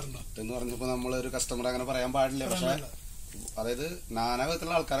നേരിടാറുണ്ടോ എന്ന് പറഞ്ഞപ്പോ നമ്മളൊരു കസ്റ്റമർ അങ്ങനെ പറയാൻ പാടില്ല. പക്ഷെ അതായത് നാനാ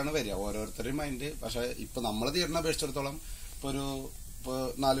വിധത്തിലുള്ള ആൾക്കാരാണ് വരിക, ഓരോരുത്തരുടെയും മൈൻഡ്. പക്ഷെ ഇപ്പൊ നമ്മള് തിയേറ്ററിനെ അപേക്ഷിച്ചിടത്തോളം ഇപ്പൊ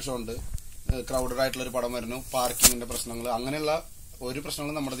 4 ഷോ ഉണ്ട്, ക്രൗഡഡ് ആയിട്ടുള്ള ഒരു പടം വരുന്നു, പാർക്കിങ്ങിന്റെ പ്രശ്നങ്ങൾ, അങ്ങനെയുള്ള ഒരു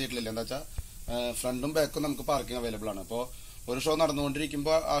പ്രശ്നങ്ങളും നമ്മുടെ തിയേറ്ററിലില്ല. എന്താ വെച്ചാൽ ഫ്രണ്ടും ബാക്കും നമുക്ക് പാർക്കിംഗ് അവൈലബിൾ ആണ്. അപ്പോൾ ഒരു ഷോ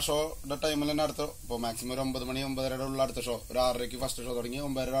നടന്നുകൊണ്ടിരിക്കുമ്പോൾ ആ ഷോയുടെ ടൈമിൽ തന്നെ അടുത്ത ഇപ്പോൾ മാക്സിമം ഒരു 9 മണി 9:30 ഉള്ള അടുത്ത ഷോ, ഒരു 6:30 ഫസ്റ്റ് ഷോ തുടങ്ങി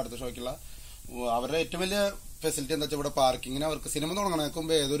 9:30 അടുത്ത ഷോയ്ക്കുള്ള അവരുടെ ഏറ്റവും വലിയ ഫെസിലിറ്റി എന്താ വെച്ചാൽ ഇവിടെ പാർക്കിങ്ങിന് അവർക്ക് സിനിമ തുടങ്ങണേക്ക്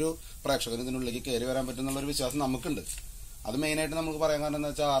മുമ്പ് ഏതൊരു പ്രേക്ഷകനും ഇതിനുള്ളിലേക്ക് കയറി വരാൻ പറ്റും എന്നുള്ളൊരു വിശ്വാസം നമുക്കുണ്ട്. അത് മെയിനായിട്ട് നമുക്ക് പറയാൻ കാരണം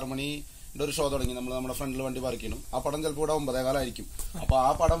എന്താ വെച്ചാൽ 6 മണിയുടെ ഒരു ഷോ തുടങ്ങി നമ്മൾ നമ്മുടെ ഫ്രണ്ടിൽ വണ്ടി പാർക്ക് ചെയ്യണം. ആ പടം ചിലപ്പോൾ ഇവിടെ 9:15 ആയിരിക്കും. അപ്പൊ ആ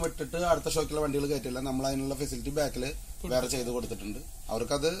പടം വിട്ടിട്ട് അടുത്ത ഷോയ്ക്കുള്ള വണ്ടികൾ കയറ്റില്ല. നമ്മൾ അതിനുള്ള ഫെസിലിറ്റി ബാക്കിൽ വേറെ ചെയ്ത് കൊടുത്തിട്ടുണ്ട്.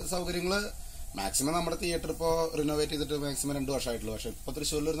 അവർക്കത് സൗകര്യങ്ങള് മാക്സിമം നമ്മുടെ തിയേറ്റർ ഇപ്പോൾ റിനോവേറ്റ് ചെയ്തിട്ട് മാക്സിമം 2 വർഷമായിട്ടുള്ളൂ. പക്ഷെ ഇപ്പൊ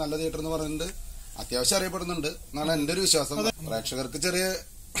തൃശ്ശൂരിൽ ഒരു നല്ല തിയേറ്റർ എന്ന് പറയുന്നത് അത്യാവശ്യം അറിയപ്പെടുന്നുണ്ട് എന്നാണ് എന്റെ ഒരു വിശ്വാസം. പ്രേക്ഷകർക്ക്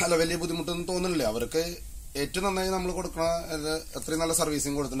വലിയ ബുദ്ധിമുട്ടൊന്നും തോന്നുന്നില്ല. അവർക്ക് ഏറ്റവും നന്നായി നമ്മൾ കൊടുക്കണ അത്രയും നല്ല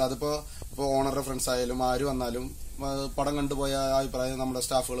സർവീസിങ് കൊടുത്തിട്ടുണ്ട്. അതിപ്പോ ഓണറുടെ ഫ്രണ്ട്സ് ആയാലും ആര് വന്നാലും പടം കണ്ടുപോയ അഭിപ്രായം നമ്മുടെ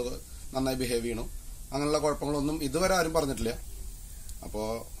സ്റ്റാഫുകൾ നന്നായി ബിഹേവ് ചെയ്യണം. അങ്ങനെയുള്ള കുഴപ്പങ്ങളൊന്നും ഇതുവരെ ആരും പറഞ്ഞിട്ടില്ല. അപ്പോ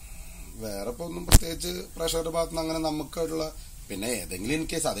വേറെ ഇപ്പൊ ഒന്നും പ്രത്യേകിച്ച് പ്രേക്ഷകരുടെ ഭാഗത്തുനിന്ന് അങ്ങനെ നമുക്കുള്ള, പിന്നെ ഏതെങ്കിലും ഇൻ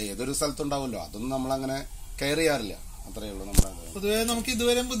കേസ് അത് ഏതൊരു സ്ഥലത്തുണ്ടാവുമല്ലോ, അതൊന്നും നമ്മളങ്ങനെ കെയർ ചെയ്യാറില്ല. അത്രയേ ഉള്ളൂ. പൊതുവെ നമുക്ക്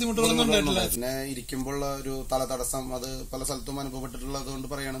ഇതുവരെ ബുദ്ധിമുട്ടുകളൊന്നും ഉണ്ടായിട്ടില്ല. പിന്നെ ഇരിക്കുമ്പോഴുള്ള ഒരു തല തടസ്സം അത് പല സ്ഥലത്തും അനുഭവപ്പെട്ടിട്ടുള്ളത് കൊണ്ട്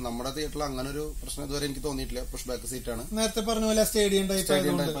പറയാണ്. നമ്മുടെ തിയേറ്ററിൽ അങ്ങനെ ഒരു പ്രശ്നം ഇതുവരെ എനിക്ക് തോന്നിയിട്ടില്ല. പുഷ് ബാക്ക് സീറ്റാണ്. നേരത്തെ പറഞ്ഞ പോലെ സ്റ്റേഡിയം ടൈപ്പ്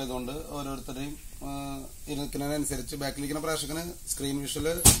ആയതുകൊണ്ട് ഓരോരുത്തരെയും ഇരിക്കുന്നതിനനുസരിച്ച് ബാക്കിലിരിക്കുന്ന പ്രേക്ഷകന് സ്ക്രീൻ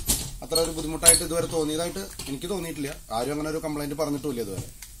വിഷ്വല് അത്ര ഒരു ബുദ്ധിമുട്ടായിട്ട് ഇതുവരെ തോന്നിയതായിട്ട് എനിക്ക് തോന്നിയിട്ടില്ല. ആരും അങ്ങനെ ഒരു കംപ്ലൈന്റ് പറഞ്ഞിട്ടില്ല ഇതുവരെ.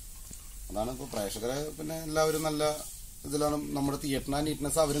 അതാണ് ഇപ്പൊ പ്രേക്ഷകരെ പിന്നെ എല്ലാവരും നല്ല ഇതിലാണ്. നമ്മുടെ തിയേറ്ററിന്റെ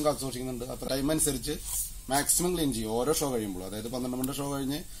നീറ്റ്നെസ് അവരും കാത്തു സൂക്ഷിക്കുന്നുണ്ട്. അത്ര ടൈം അനുസരിച്ച് മാക്സിമം ക്ലീൻ ചെയ്യും ഓരോ ഷോ കഴിയുമ്പോൾ. അതായത് 12 മണിന്റെ ഷോ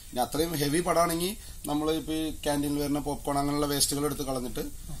കഴിഞ്ഞ് ഇനി അത്രയും ഹെവി പടമാണെങ്കിൽ നമ്മൾ ഇപ്പൊ ഈ ക്യാൻറ്റീനിൽ വരുന്ന പോപ്കോൺ അങ്ങനെയുള്ള വേസ്റ്റുകൾ എടുത്ത് കളഞ്ഞിട്ട്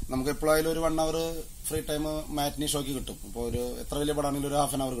നമുക്ക് എപ്പോഴായാലും ഒരു 1 hour ഫ്രീ ടൈം മാറ്റിനി ഷോക്ക് കിട്ടും. ഇപ്പോൾ ഒരു എത്ര വലിയ പടമാണെങ്കിലും ഒരു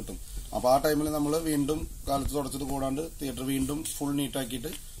 ½ hour കിട്ടും. അപ്പൊ ആ ടൈമിൽ നമ്മൾ വീണ്ടും കാലത്ത് തുടച്ചത് കൂടാണ്ട് തിയേറ്റർ വീണ്ടും ഫുൾ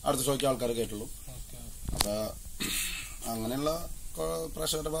നീറ്റാക്കിയിട്ട് അടുത്ത ഷോയ്ക്ക് ആൾക്കാർ കേട്ടുള്ളൂ. അപ്പൊ അങ്ങനെയുള്ള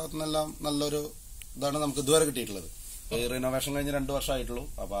പ്രേക്ഷകരുടെ ഭാഗത്തു നിന്നെല്ലാം നല്ലൊരു ഇതാണ് നമുക്ക് ഇതുവരെ കിട്ടിയിട്ടുള്ളത്. റിനോവേഷൻ കഴിഞ്ഞ് 2 വർഷമായിട്ടുള്ളൂ.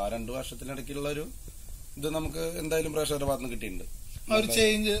 അപ്പൊ ആ 2 വർഷത്തിനിടയ്ക്കുള്ള ഒരു ഇത് നമുക്ക് എന്തായാലും പ്രേക്ഷകരുടെ ഭാഗത്ത് നിന്ന് കിട്ടിയിട്ടുണ്ട്.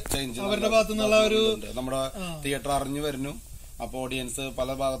 നമ്മുടെ തിയേറ്റർ അറിഞ്ഞു വരുന്നു. അപ്പൊ ഓഡിയൻസ് പല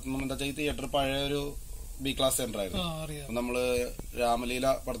ഭാഗത്തുനിന്നും എന്താ വെച്ചാൽ ഈ തിയേറ്റർ പഴയ ഒരു B ക്ലാസ് സെന്റർ ആയിരുന്നു. നമ്മള് രാമലീല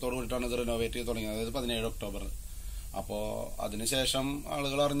പടത്തോട് കൂടിയിട്ടാണ് ഇത് റിനോവേറ്റ് ചെയ്ത് തുടങ്ങിയത്. അതായത് 17 ഒക്ടോബർ. അപ്പോ അതിനുശേഷം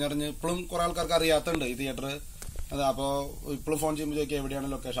ആളുകൾ അറിഞ്ഞറിഞ്ഞ് ഇപ്പോഴും കുറെ ആൾക്കാർക്ക് അറിയാത്തുണ്ട് ഈ തിയേറ്റർ. അതെ, അപ്പോ ഇപ്പോഴും ഫോൺ ചെയ്യുമ്പോൾ ചോദിക്കുക എവിടെയാണ്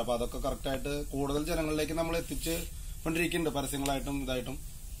ലൊക്കേഷൻ. അപ്പൊ അതൊക്കെ കറക്റ്റ് ആയിട്ട് കൂടുതൽ ജനങ്ങളിലേക്ക് നമ്മൾ എത്തിച്ച് കൊണ്ടിരിക്കുന്നുണ്ട്, പരസ്യങ്ങളായിട്ടും ഇതായിട്ടും.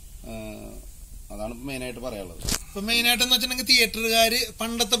 അതാണ് മെയിനായിട്ട് പറയാനുള്ളത്. ഇപ്പൊ മെയിനായിട്ട് എന്ന് വെച്ചിട്ടുണ്ടെങ്കിൽ തിയേറ്ററുകാര്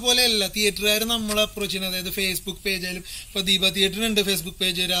പണ്ടത്തെ പോലെയല്ല. തിയേറ്ററുകാർ നമ്മളെ അപ്രോച്ച് ചെയ്യുന്നത്, അതായത് ഫേസ്ബുക്ക് പേജായാലും ഇപ്പൊ ദീപ തിയേറ്ററിനുണ്ട് ഫേസ്ബുക്ക്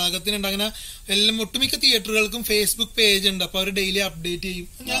പേജ്, രാഗത്തിനുണ്ട്, അങ്ങനെ എല്ലാം ഒട്ടുമിക്ക തിയേറ്ററുകൾക്കും ഫേസ്ബുക്ക് പേജ് ഉണ്ട്. അപ്പൊ അവർ ഡെയിലി അപ്ഡേറ്റ് ചെയ്യും.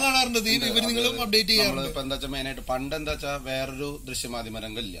 ഞാൻ കാണാറുണ്ട്. ഇവർ നിങ്ങളും അപ്ഡേറ്റ് ചെയ്യാറുണ്ട്. ഇപ്പൊ എന്താ വെച്ചാൽ മെയിനായിട്ട് പണ്ട് എന്താ വെച്ചാൽ വേറൊരു ദൃശ്യമാധ്യമ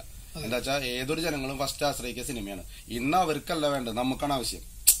രംഗം ഇല്ല. എന്താ വെച്ചാൽ ഏതൊരു ജനങ്ങളും ഫസ്റ്റ് ആശ്രയിക്കുക സിനിമയാണ്. ഇന്ന് അവർക്കല്ല വേണ്ടത്, നമുക്കാണ് ആവശ്യം.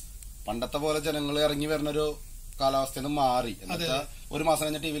 പണ്ടത്തെ പോലെ ജനങ്ങൾ ഇറങ്ങി വരുന്നൊരു കാലാവസ്ഥയിൽ നിന്ന് മാറി. എന്നുവെച്ചാൽ ഒരു മാസം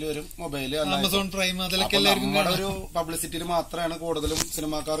കഴിഞ്ഞ ടിവിയിൽ വരും, മൊബൈല്, ആമസോൺ പ്രൈം, നമ്മുടെ ഒരു പബ്ലിസിറ്റിയിൽ മാത്രമാണ് കൂടുതലും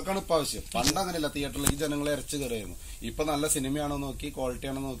സിനിമാക്കാർക്കാണ് ഇപ്പൊ ആവശ്യം. പണ്ട് അങ്ങനെയല്ല, തിയേറ്ററിലേക്ക് ജനങ്ങൾ ഇറച്ചു കയറിയായിരുന്നു. ഇപ്പൊ നല്ല സിനിമയാണോ നോക്കി, ക്വാളിറ്റി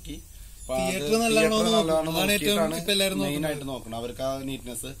ആണോ നോക്കി, മെയിൻ ആയിട്ട് നോക്കണം. അവർക്ക് ആ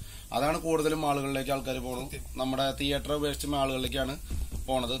നീറ്റ്നെസ് അതാണ് കൂടുതലും ആളുകളിലേക്ക് ആൾക്കാർ പോകണം. നമ്മുടെ തിയേറ്റർ ഉപേക്ഷിച്ച ആളുകളിലേക്കാണ്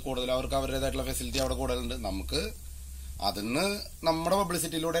പോണത് കൂടുതൽ. അവർക്ക് അവരുടേതായിട്ടുള്ള ഫെസിലിറ്റി അവിടെ കൂടുതലുണ്ട്. നമുക്ക് അതിന് നമ്മുടെ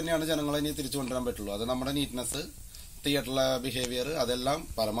പബ്ലിസിറ്റിയിലൂടെ തന്നെയാണ് ജനങ്ങളെ ഇനി തിരിച്ചു കൊണ്ടുവരാൻ പറ്റുള്ളൂ. അത് നമ്മുടെ നീറ്റ്നെസ്, തിയേറ്ററിലെ ബിഹേവിയർ, അതെല്ലാം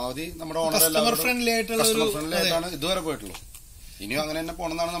പരമാവധി നമ്മുടെ ഓണർ കസ്റ്റമർ ഫ്രണ്ട്ലി ആയിട്ടാണ് ഇതുവരെ പോയിട്ടുള്ളൂ. ഇനിയും അങ്ങനെ തന്നെ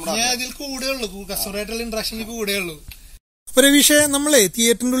പോണെന്നാണ് നമ്മുടെ കസ്റ്റമറായിട്ടുള്ള ഇന്ററാക്ഷനിൽ കൂടെയുള്ളൂ. രവീഷ്, നമ്മളെ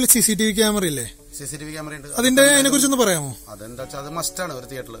തിയേറ്ററിന്റെ ഉള്ളിൽ CCTV ക്യാമറ ഇല്ലേ? CCTV ക്യാമറ ഉണ്ട്. അതിന്റെ അതിനെ കുറിച്ചൊന്ന് പറയാമോ? അതെന്താ വെച്ചാൽ അത് മസ്റ്റാണ് ഒരു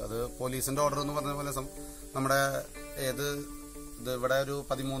തിയേറ്ററിൽ. അത് പോലീസിന്റെ ഓർഡർ എന്ന് പറഞ്ഞ പോലെ നമ്മുടെ ഇത് ഇവിടെ ഒരു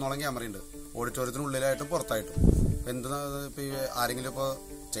 13ഓളം ക്യാമറ ഉണ്ട്, ഓഡിറ്റോറിയത്തിനുള്ളിലായിട്ടും പുറത്തായിട്ടും. എന്ത് ഇപ്പൊ ആരെങ്കിലും ഇപ്പൊ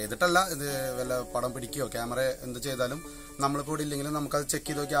ചെയ്തിട്ടല്ല, ഇത് വല്ല പടം പിടിക്കുകയോ ക്യാമറ എന്ത് ചെയ്താലും നമ്മളിപ്പോ ഇവിടെ ഇല്ലെങ്കിലും നമുക്കത് ചെക്ക്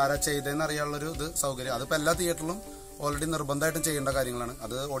ചെയ്ത് നോക്കി ആരാ ചെയ്തതെന്ന് അറിയാനുള്ളൊരു ഇത് സൗകര്യം. അതിപ്പോ എല്ലാ തിയേറ്ററിലും ഓൾറെഡി നിർബന്ധമായിട്ടും ചെയ്യേണ്ട കാര്യങ്ങളാണ്.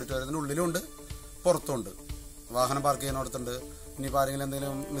 അത് ഓഡിറ്റോറിയത്തിനുള്ളിലും ഉണ്ട്, പുറത്തുണ്ട്. വാഹനം പാർക്ക് ചെയ്യുന്നിടത്തുണ്ട്. ഇനിയിപ്പോൾ ആരെങ്കിലും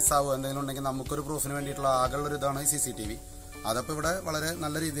എന്തെങ്കിലും മിസ്സാവുക എന്തെങ്കിലും ഉണ്ടെങ്കിൽ നമുക്കൊരു പ്രൂഫിന് വേണ്ടിയിട്ടുള്ള ആകെയുള്ളൊരു ഇതാണ് ഈ CCTV. അതപ്പോൾ ഇവിടെ വളരെ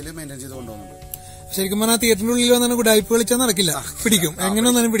നല്ല രീതിയിൽ മെയിൻറ്റെയിൻ ചെയ്ത് കൊണ്ടുപോകുന്നുണ്ട്. ശരിക്കും പറഞ്ഞാൽ തിയേറ്ററിന്റെ ഉള്ളിൽ വന്നാൽ ഉടായ്പ കളിച്ചാൽ നടക്കില്ല, പിടിക്കും, എങ്ങനെ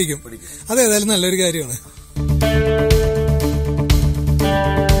വന്നാലും പിടിക്കും. അതേതായാലും നല്ലൊരു കാര്യമാണ്.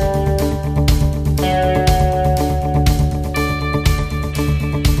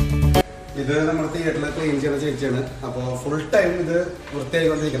 ഇത് നമ്മുടെ തിയേറ്ററിൽ ക്ലീൻ ചെയ്യുന്ന ചേച്ചിയാണ്. അപ്പോൾ ഫുൾ ടൈം ഇത്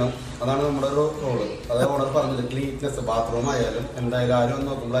വൃത്തിയായിക്കൊണ്ടിരിക്കണം. അതാണ് നമ്മുടെ ഒരു റോള്. അത് ഓണർ പറഞ്ഞത് ക്ലീൻനെസ്, ബാത്റൂം ആയാലും എന്തായാലും ആരും ഒന്ന്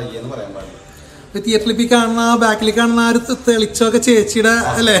നോക്കുമ്പോൾ അയ്യെന്ന് പറയാൻ പാടില്ല. തിയേറ്ററിൽ ഇപ്പൊ കാണുന്ന ബാക്കിൽ കാണുന്ന ആ ഒരു തെളിച്ചൊക്കെ ചേച്ചിയുടെ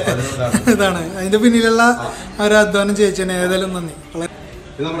അല്ലേ, ഇതാണ് അതിന്റെ പിന്നിലുള്ള ഒരു അധ്വാനം ചേച്ചിയാണ്. ഏതായാലും നന്ദി.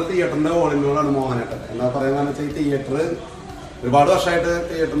 ഇത് നമ്മുടെ തിയേറ്ററിന്റെ ഓളിനോടാണ് മോഹനേട്ടൻ. എന്താ പറയാന്ന് വെച്ചാൽ ഈ തിയേറ്റർ ഒരുപാട് വർഷമായിട്ട്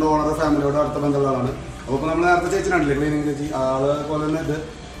തിയേറ്ററിന്റെ ഓണർ ഫാമിലിയോട് അടുത്ത ബന്ധമുള്ളതാണ്. അപ്പോൾ ഇപ്പൊ നമ്മൾ നേരത്തെ ചേച്ചിനാണല്ലേ ക്ലീനിങ് ചേച്ചി, ആള് പോലെ തന്നെ ഇത്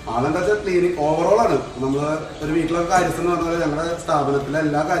ആളെന്താ വെച്ചാൽ ക്ലീനിങ് ഓവറോൾ ആണ്. നമ്മള് ഒരു വീട്ടിലൊക്കെ കാര്യസ്ഥ എന്ന് പറഞ്ഞാൽ ഞങ്ങളുടെ സ്ഥാപനത്തിലെ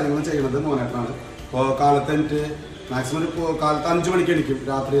എല്ലാ കാര്യങ്ങളും ചെയ്യുന്നത് മോനേട്ടനാണ്. ഇപ്പോൾ കാലത്ത് എനിക്ക് മാക്സിമം കാലത്ത് 5 മണിക്ക് എണിക്കും.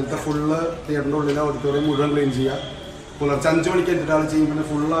 രാത്രിയിലത്തെ ഫുള്ള് തിയേറ്ററിന്റെ ഉള്ളിലെ ഓഡിറ്റോറിയം മുഴുവൻ ക്ലീൻ ചെയ്യുക. പുലർച്ചെ 5 മണിക്ക് എന്നിട്ട് ആൾ ചെയ്യും. പിന്നെ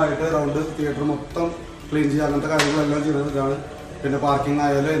ഫുള്ളായിട്ട് റൗണ്ട് തിയേറ്റർ മൊത്തം ക്ലീൻ ചെയ്യുക. അങ്ങനത്തെ കാര്യങ്ങളെല്ലാം ചെയ്യുന്നത് ഇതാണ്. പിന്നെ പാർക്കിംഗ്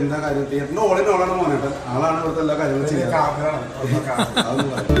ആയാലും എന്താ കാര്യം തിയേറ്ററിന്റെ ഓളിനോളാണ് മോനേട്ടൻ. ആളാണ് ഇവിടുത്തെ എല്ലാ കാര്യങ്ങളും ചെയ്യുന്നത്.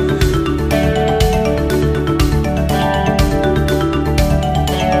 അതൊന്നും പറയും.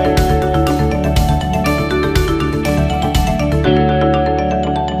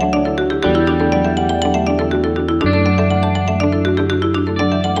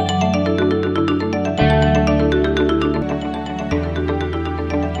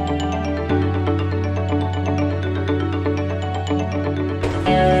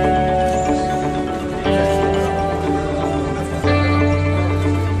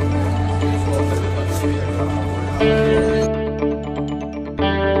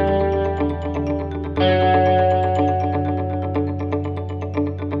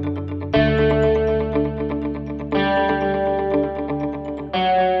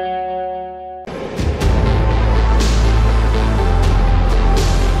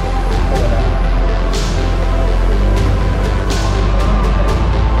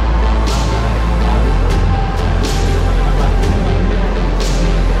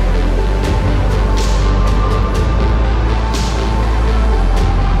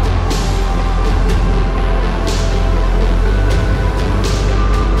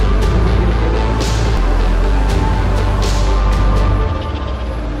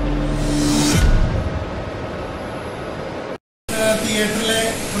 തിയേറ്ററിലെ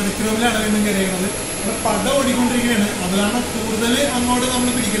പ്രൊജക്ട് റൂമിലാണ് വീണ്ടും കയറിയത്. പടം ഓടിക്കൊണ്ടിരിക്കുകയാണ്, അതാണ് കൂടുതൽ അങ്ങോട്ട് നമ്മൾ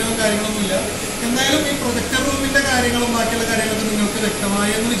പിടിക്കുന്ന കാര്യങ്ങളൊന്നുമില്ല. എന്തായാലും ഈ പ്രൊജക്ടർ റൂമിന്റെ കാര്യങ്ങളും ബാക്കിയുള്ള കാര്യങ്ങളൊക്കെ നിങ്ങൾക്ക്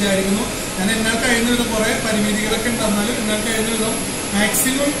വ്യക്തമായി എന്ന് വിചാരിക്കുന്നു. ഞാൻ എന്നാൽ കഴിയുന്ന വിധം കുറെ പരിമിതികളൊക്കെ ഉണ്ടെന്നാലും എന്നാൽ കഴിയുന്ന വിധം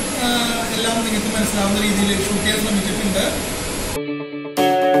മാക്സിമം എല്ലാം നിങ്ങൾക്ക് മനസ്സിലാവുന്ന രീതിയിൽ ഷൂട്ട് ചെയ്യാൻ ശ്രമിച്ചിട്ടുണ്ട്.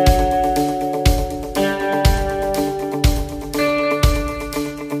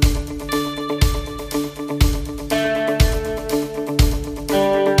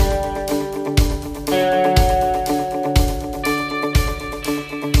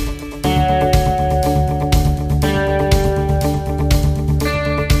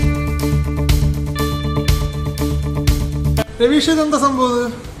 രവീഷ്, ഇതെന്താ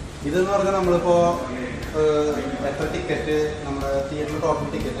സംഭവം? ഇതെന്ന് പറഞ്ഞാൽ നമ്മളിപ്പോ എത്ര ടിക്കറ്റ് നമ്മുടെ തിയേറ്ററിൽ ടോട്ടൽ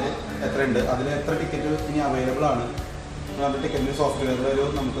ടിക്കറ്റ് എത്രയുണ്ട്, അതിൽ എത്ര ടിക്കറ്റ് ഇനി അവൈലബിൾ ആണ്, ടിക്കറ്റിന് സോഫ്റ്റ്വെയർ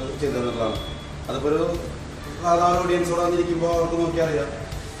നമുക്ക് ചെയ്തു തരുന്നതാണ്. അതിപ്പോൾ ഒരു സാധാരണ ഓഡിയൻസോട് വന്നിരിക്കുമ്പോൾ അവർക്ക് നോക്കിയാൽ അറിയാം.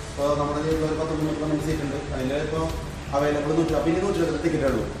 ഇപ്പോൾ നമ്മുടെ ജീവിതത്തിൽ ഒരു 10-12 സീറ്റ് ഉണ്ട്, അതിൽ ഇപ്പോൾ അവൈലബിൾ 100 പിന്നെ 120 ടിക്കറ്റേ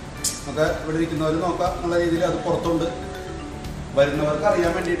ഉള്ളൂ. ഒക്കെ ഇവിടെ ഇരിക്കുന്നവർ നോക്കാം എന്നുള്ള രീതിയിൽ അത് പുറത്തുണ്ട്. വരുന്നവർക്ക്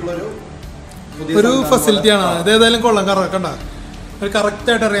അറിയാൻ വേണ്ടിയിട്ടുള്ളൊരു ഒരു ഫെസിലിറ്റിയാണ്. ഇത് ഏതായാലും കൊള്ളാം. കണ്ട ഒരു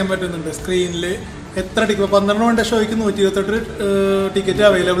കറക്റ്റായിട്ട് അറിയാൻ പറ്റുന്നുണ്ട് സ്ക്രീനിൽ എത്ര ടിക്കറ്റ്. 12 ഷോയ്ക്ക് 128 ടിക്കറ്റ്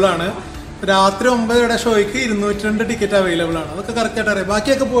അവൈലബിൾ ആണ്. രാത്രി 9 ഷോയ്ക്ക് 202 ടിക്കറ്റ് അവൈലബിൾ ആണ്. അതൊക്കെ കറക്റ്റായിട്ട് അറിയാം.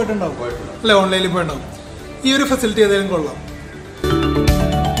 ബാക്കിയൊക്കെ പോയിട്ടുണ്ടാവും അല്ലേ, ഓൺലൈനിൽ പോയിട്ടുണ്ടാവും. ഈ ഒരു ഫെസിലിറ്റി ഏതായാലും കൊള്ളാം.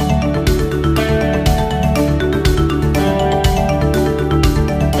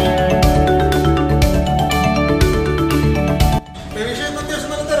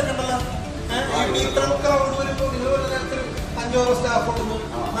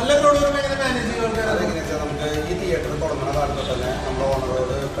 നല്ല ക്രൗഡ് എങ്ങനെ മാനേജ് ചെയ്യുക? അതെങ്ങനെയാ നമുക്ക് ഈ തിയേറ്റർ തുടങ്ങുന്ന കാലത്ത് തന്നെ നമ്മുടെ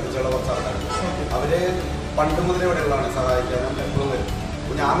ഓണറോട് പരിചയമുള്ള കുറച്ച് ആൾക്കാരുണ്ട്. അവര് പണ്ട് മുതലേ ഇവിടെയുള്ളതാണ്, സഹായിക്കാനും എപ്പോഴും വരും.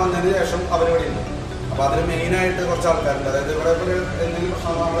 ഞാൻ വന്നതിന് ശേഷം അവരിവിടെ ഉണ്ട്. അപ്പൊ അതിൽ മെയിനായിട്ട് കുറച്ച് ആൾക്കാരുണ്ട്. അതായത് ഇവിടെ എന്തെങ്കിലും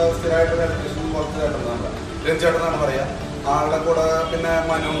പ്രശ്നം നമ്മള് സ്ഥിരമായിട്ട് ഇലക്ട്രീഷ്യൻ പുറത്ത് ചേട്ടനാണ് രഞ്ജേട്ടനാണ് പറയാ. ആളുടെ കൂടെ പിന്നെ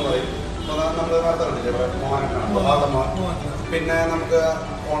മനു എന്ന് പറയും. നമ്മള് നേരത്തെ കണ്ടില്ലേ ഇവിടെ മോഹനാണ്. പിന്നെ നമുക്ക്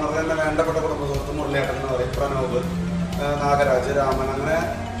ഓണർ തന്നെ വേണ്ടപ്പെട്ട കുടുംബ സുഹൃത്ത് മുരളിയേട്ടൻ എന്ന് പറയും, പ്രണവ്, നാഗരാജ്, രാമൻ, അങ്ങനെ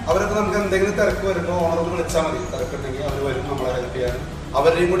അവരൊക്കെ നമുക്ക് എന്തെങ്കിലും തിരക്ക് വരുമ്പോൾ ഓണറൊന്ന് വിളിച്ചാൽ മതി. തിരക്കുണ്ടെങ്കിൽ അവർ വരും നമ്മളെ ഹെൽപ്പ് ചെയ്യാൻ.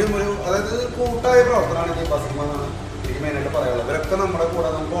 അവരുടെയും കൂടി ഒരു അതായത് കൂട്ടായ പ്രവർത്തനമാണ് ഈ ബസ്മാനാണ് എനിക്ക് മെയിനായിട്ട് പറയാനുള്ളത്. ഇവരൊക്കെ നമ്മുടെ കൂടെ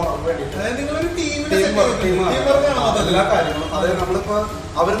നമുക്ക് ഓണർക്ക് വേണ്ടിയിട്ട് എല്ലാ കാര്യങ്ങളും. അതായത് നമ്മളിപ്പോ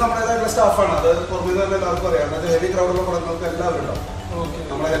അവർ നമ്മുടേതായിട്ടുള്ള സ്റ്റാഫാണ്. അത് പുറമേ തന്നെ എല്ലാവർക്കും അറിയാം. അതായത് ഹെവി ക്രൗഡുള്ള പടങ്ങൾക്ക് എല്ലാവരും ഉണ്ടാവും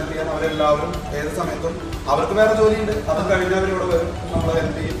നമ്മളെ ഹെൽപ്പ് ചെയ്യാൻ. അവരെല്ലാവരും ഏത് സമയത്തും അവർക്ക് വേറെ ജോലിയുണ്ട്, അത് കഴിഞ്ഞ് അവരിവിടെ വരും നമ്മളെ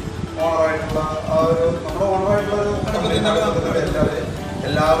ഹെൽപ്പ് ചെയ്യും. ഓണറായിട്ടുള്ള ആ ഒരു നമ്മുടെ ഓണറായിട്ടുള്ള ഒരു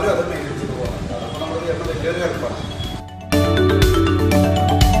എല്ലാവരും അത് മെയിൻറ്റെയിൻ ചെയ്ത് പോകാം. അതൊക്കെ നമ്മൾ ചെയ്യുന്ന വലിയൊരു ഹെൽപ്പാണ്.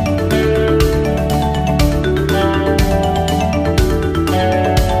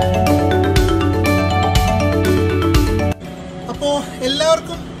 അപ്പോൾ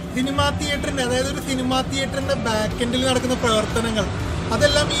എല്ലാവർക്കും സിനിമാ തിയേറ്ററിൻ്റെ, അതായത് ഒരു സിനിമാ തിയേറ്ററിൻ്റെ ബാക്ക് എൻഡിൽ നടക്കുന്ന പ്രവർത്തനങ്ങൾ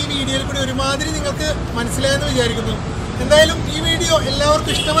അതെല്ലാം ഈ വീഡിയോയിൽ കൂടി ഒരുമാതിരി നിങ്ങൾക്ക് മനസ്സിലായെന്ന് വിചാരിക്കുന്നു. എന്തായാലും ഈ വീഡിയോ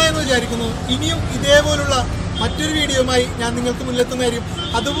എല്ലാവർക്കും ഇഷ്ടമായെന്ന് വിചാരിക്കുന്നു. ഇനിയും ഇതേപോലുള്ള മറ്റൊരു വീഡിയോയുമായി ഞാൻ നിങ്ങൾക്ക് മുന്നിലെത്തുന്നതായിരിക്കും.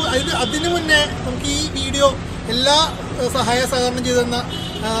 അതിനു മുന്നേ നമുക്ക് ഈ വീഡിയോ എല്ലാ സഹായ സഹകരണം ചെയ്തു തന്ന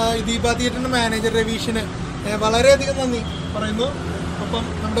ദീപ തിയേറ്ററിൻ്റെ മാനേജർ രവീഷിന് വളരെയധികം നന്ദി പറയുന്നു. ഒപ്പം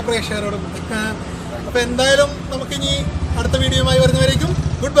നമ്മുടെ പ്രേക്ഷകരോടും. അപ്പോൾ എന്തായാലും നമുക്കിനി അടുത്ത വീഡിയോയുമായി വരുന്നവരേക്കും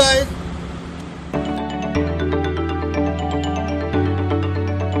ഗുഡ് ബൈ.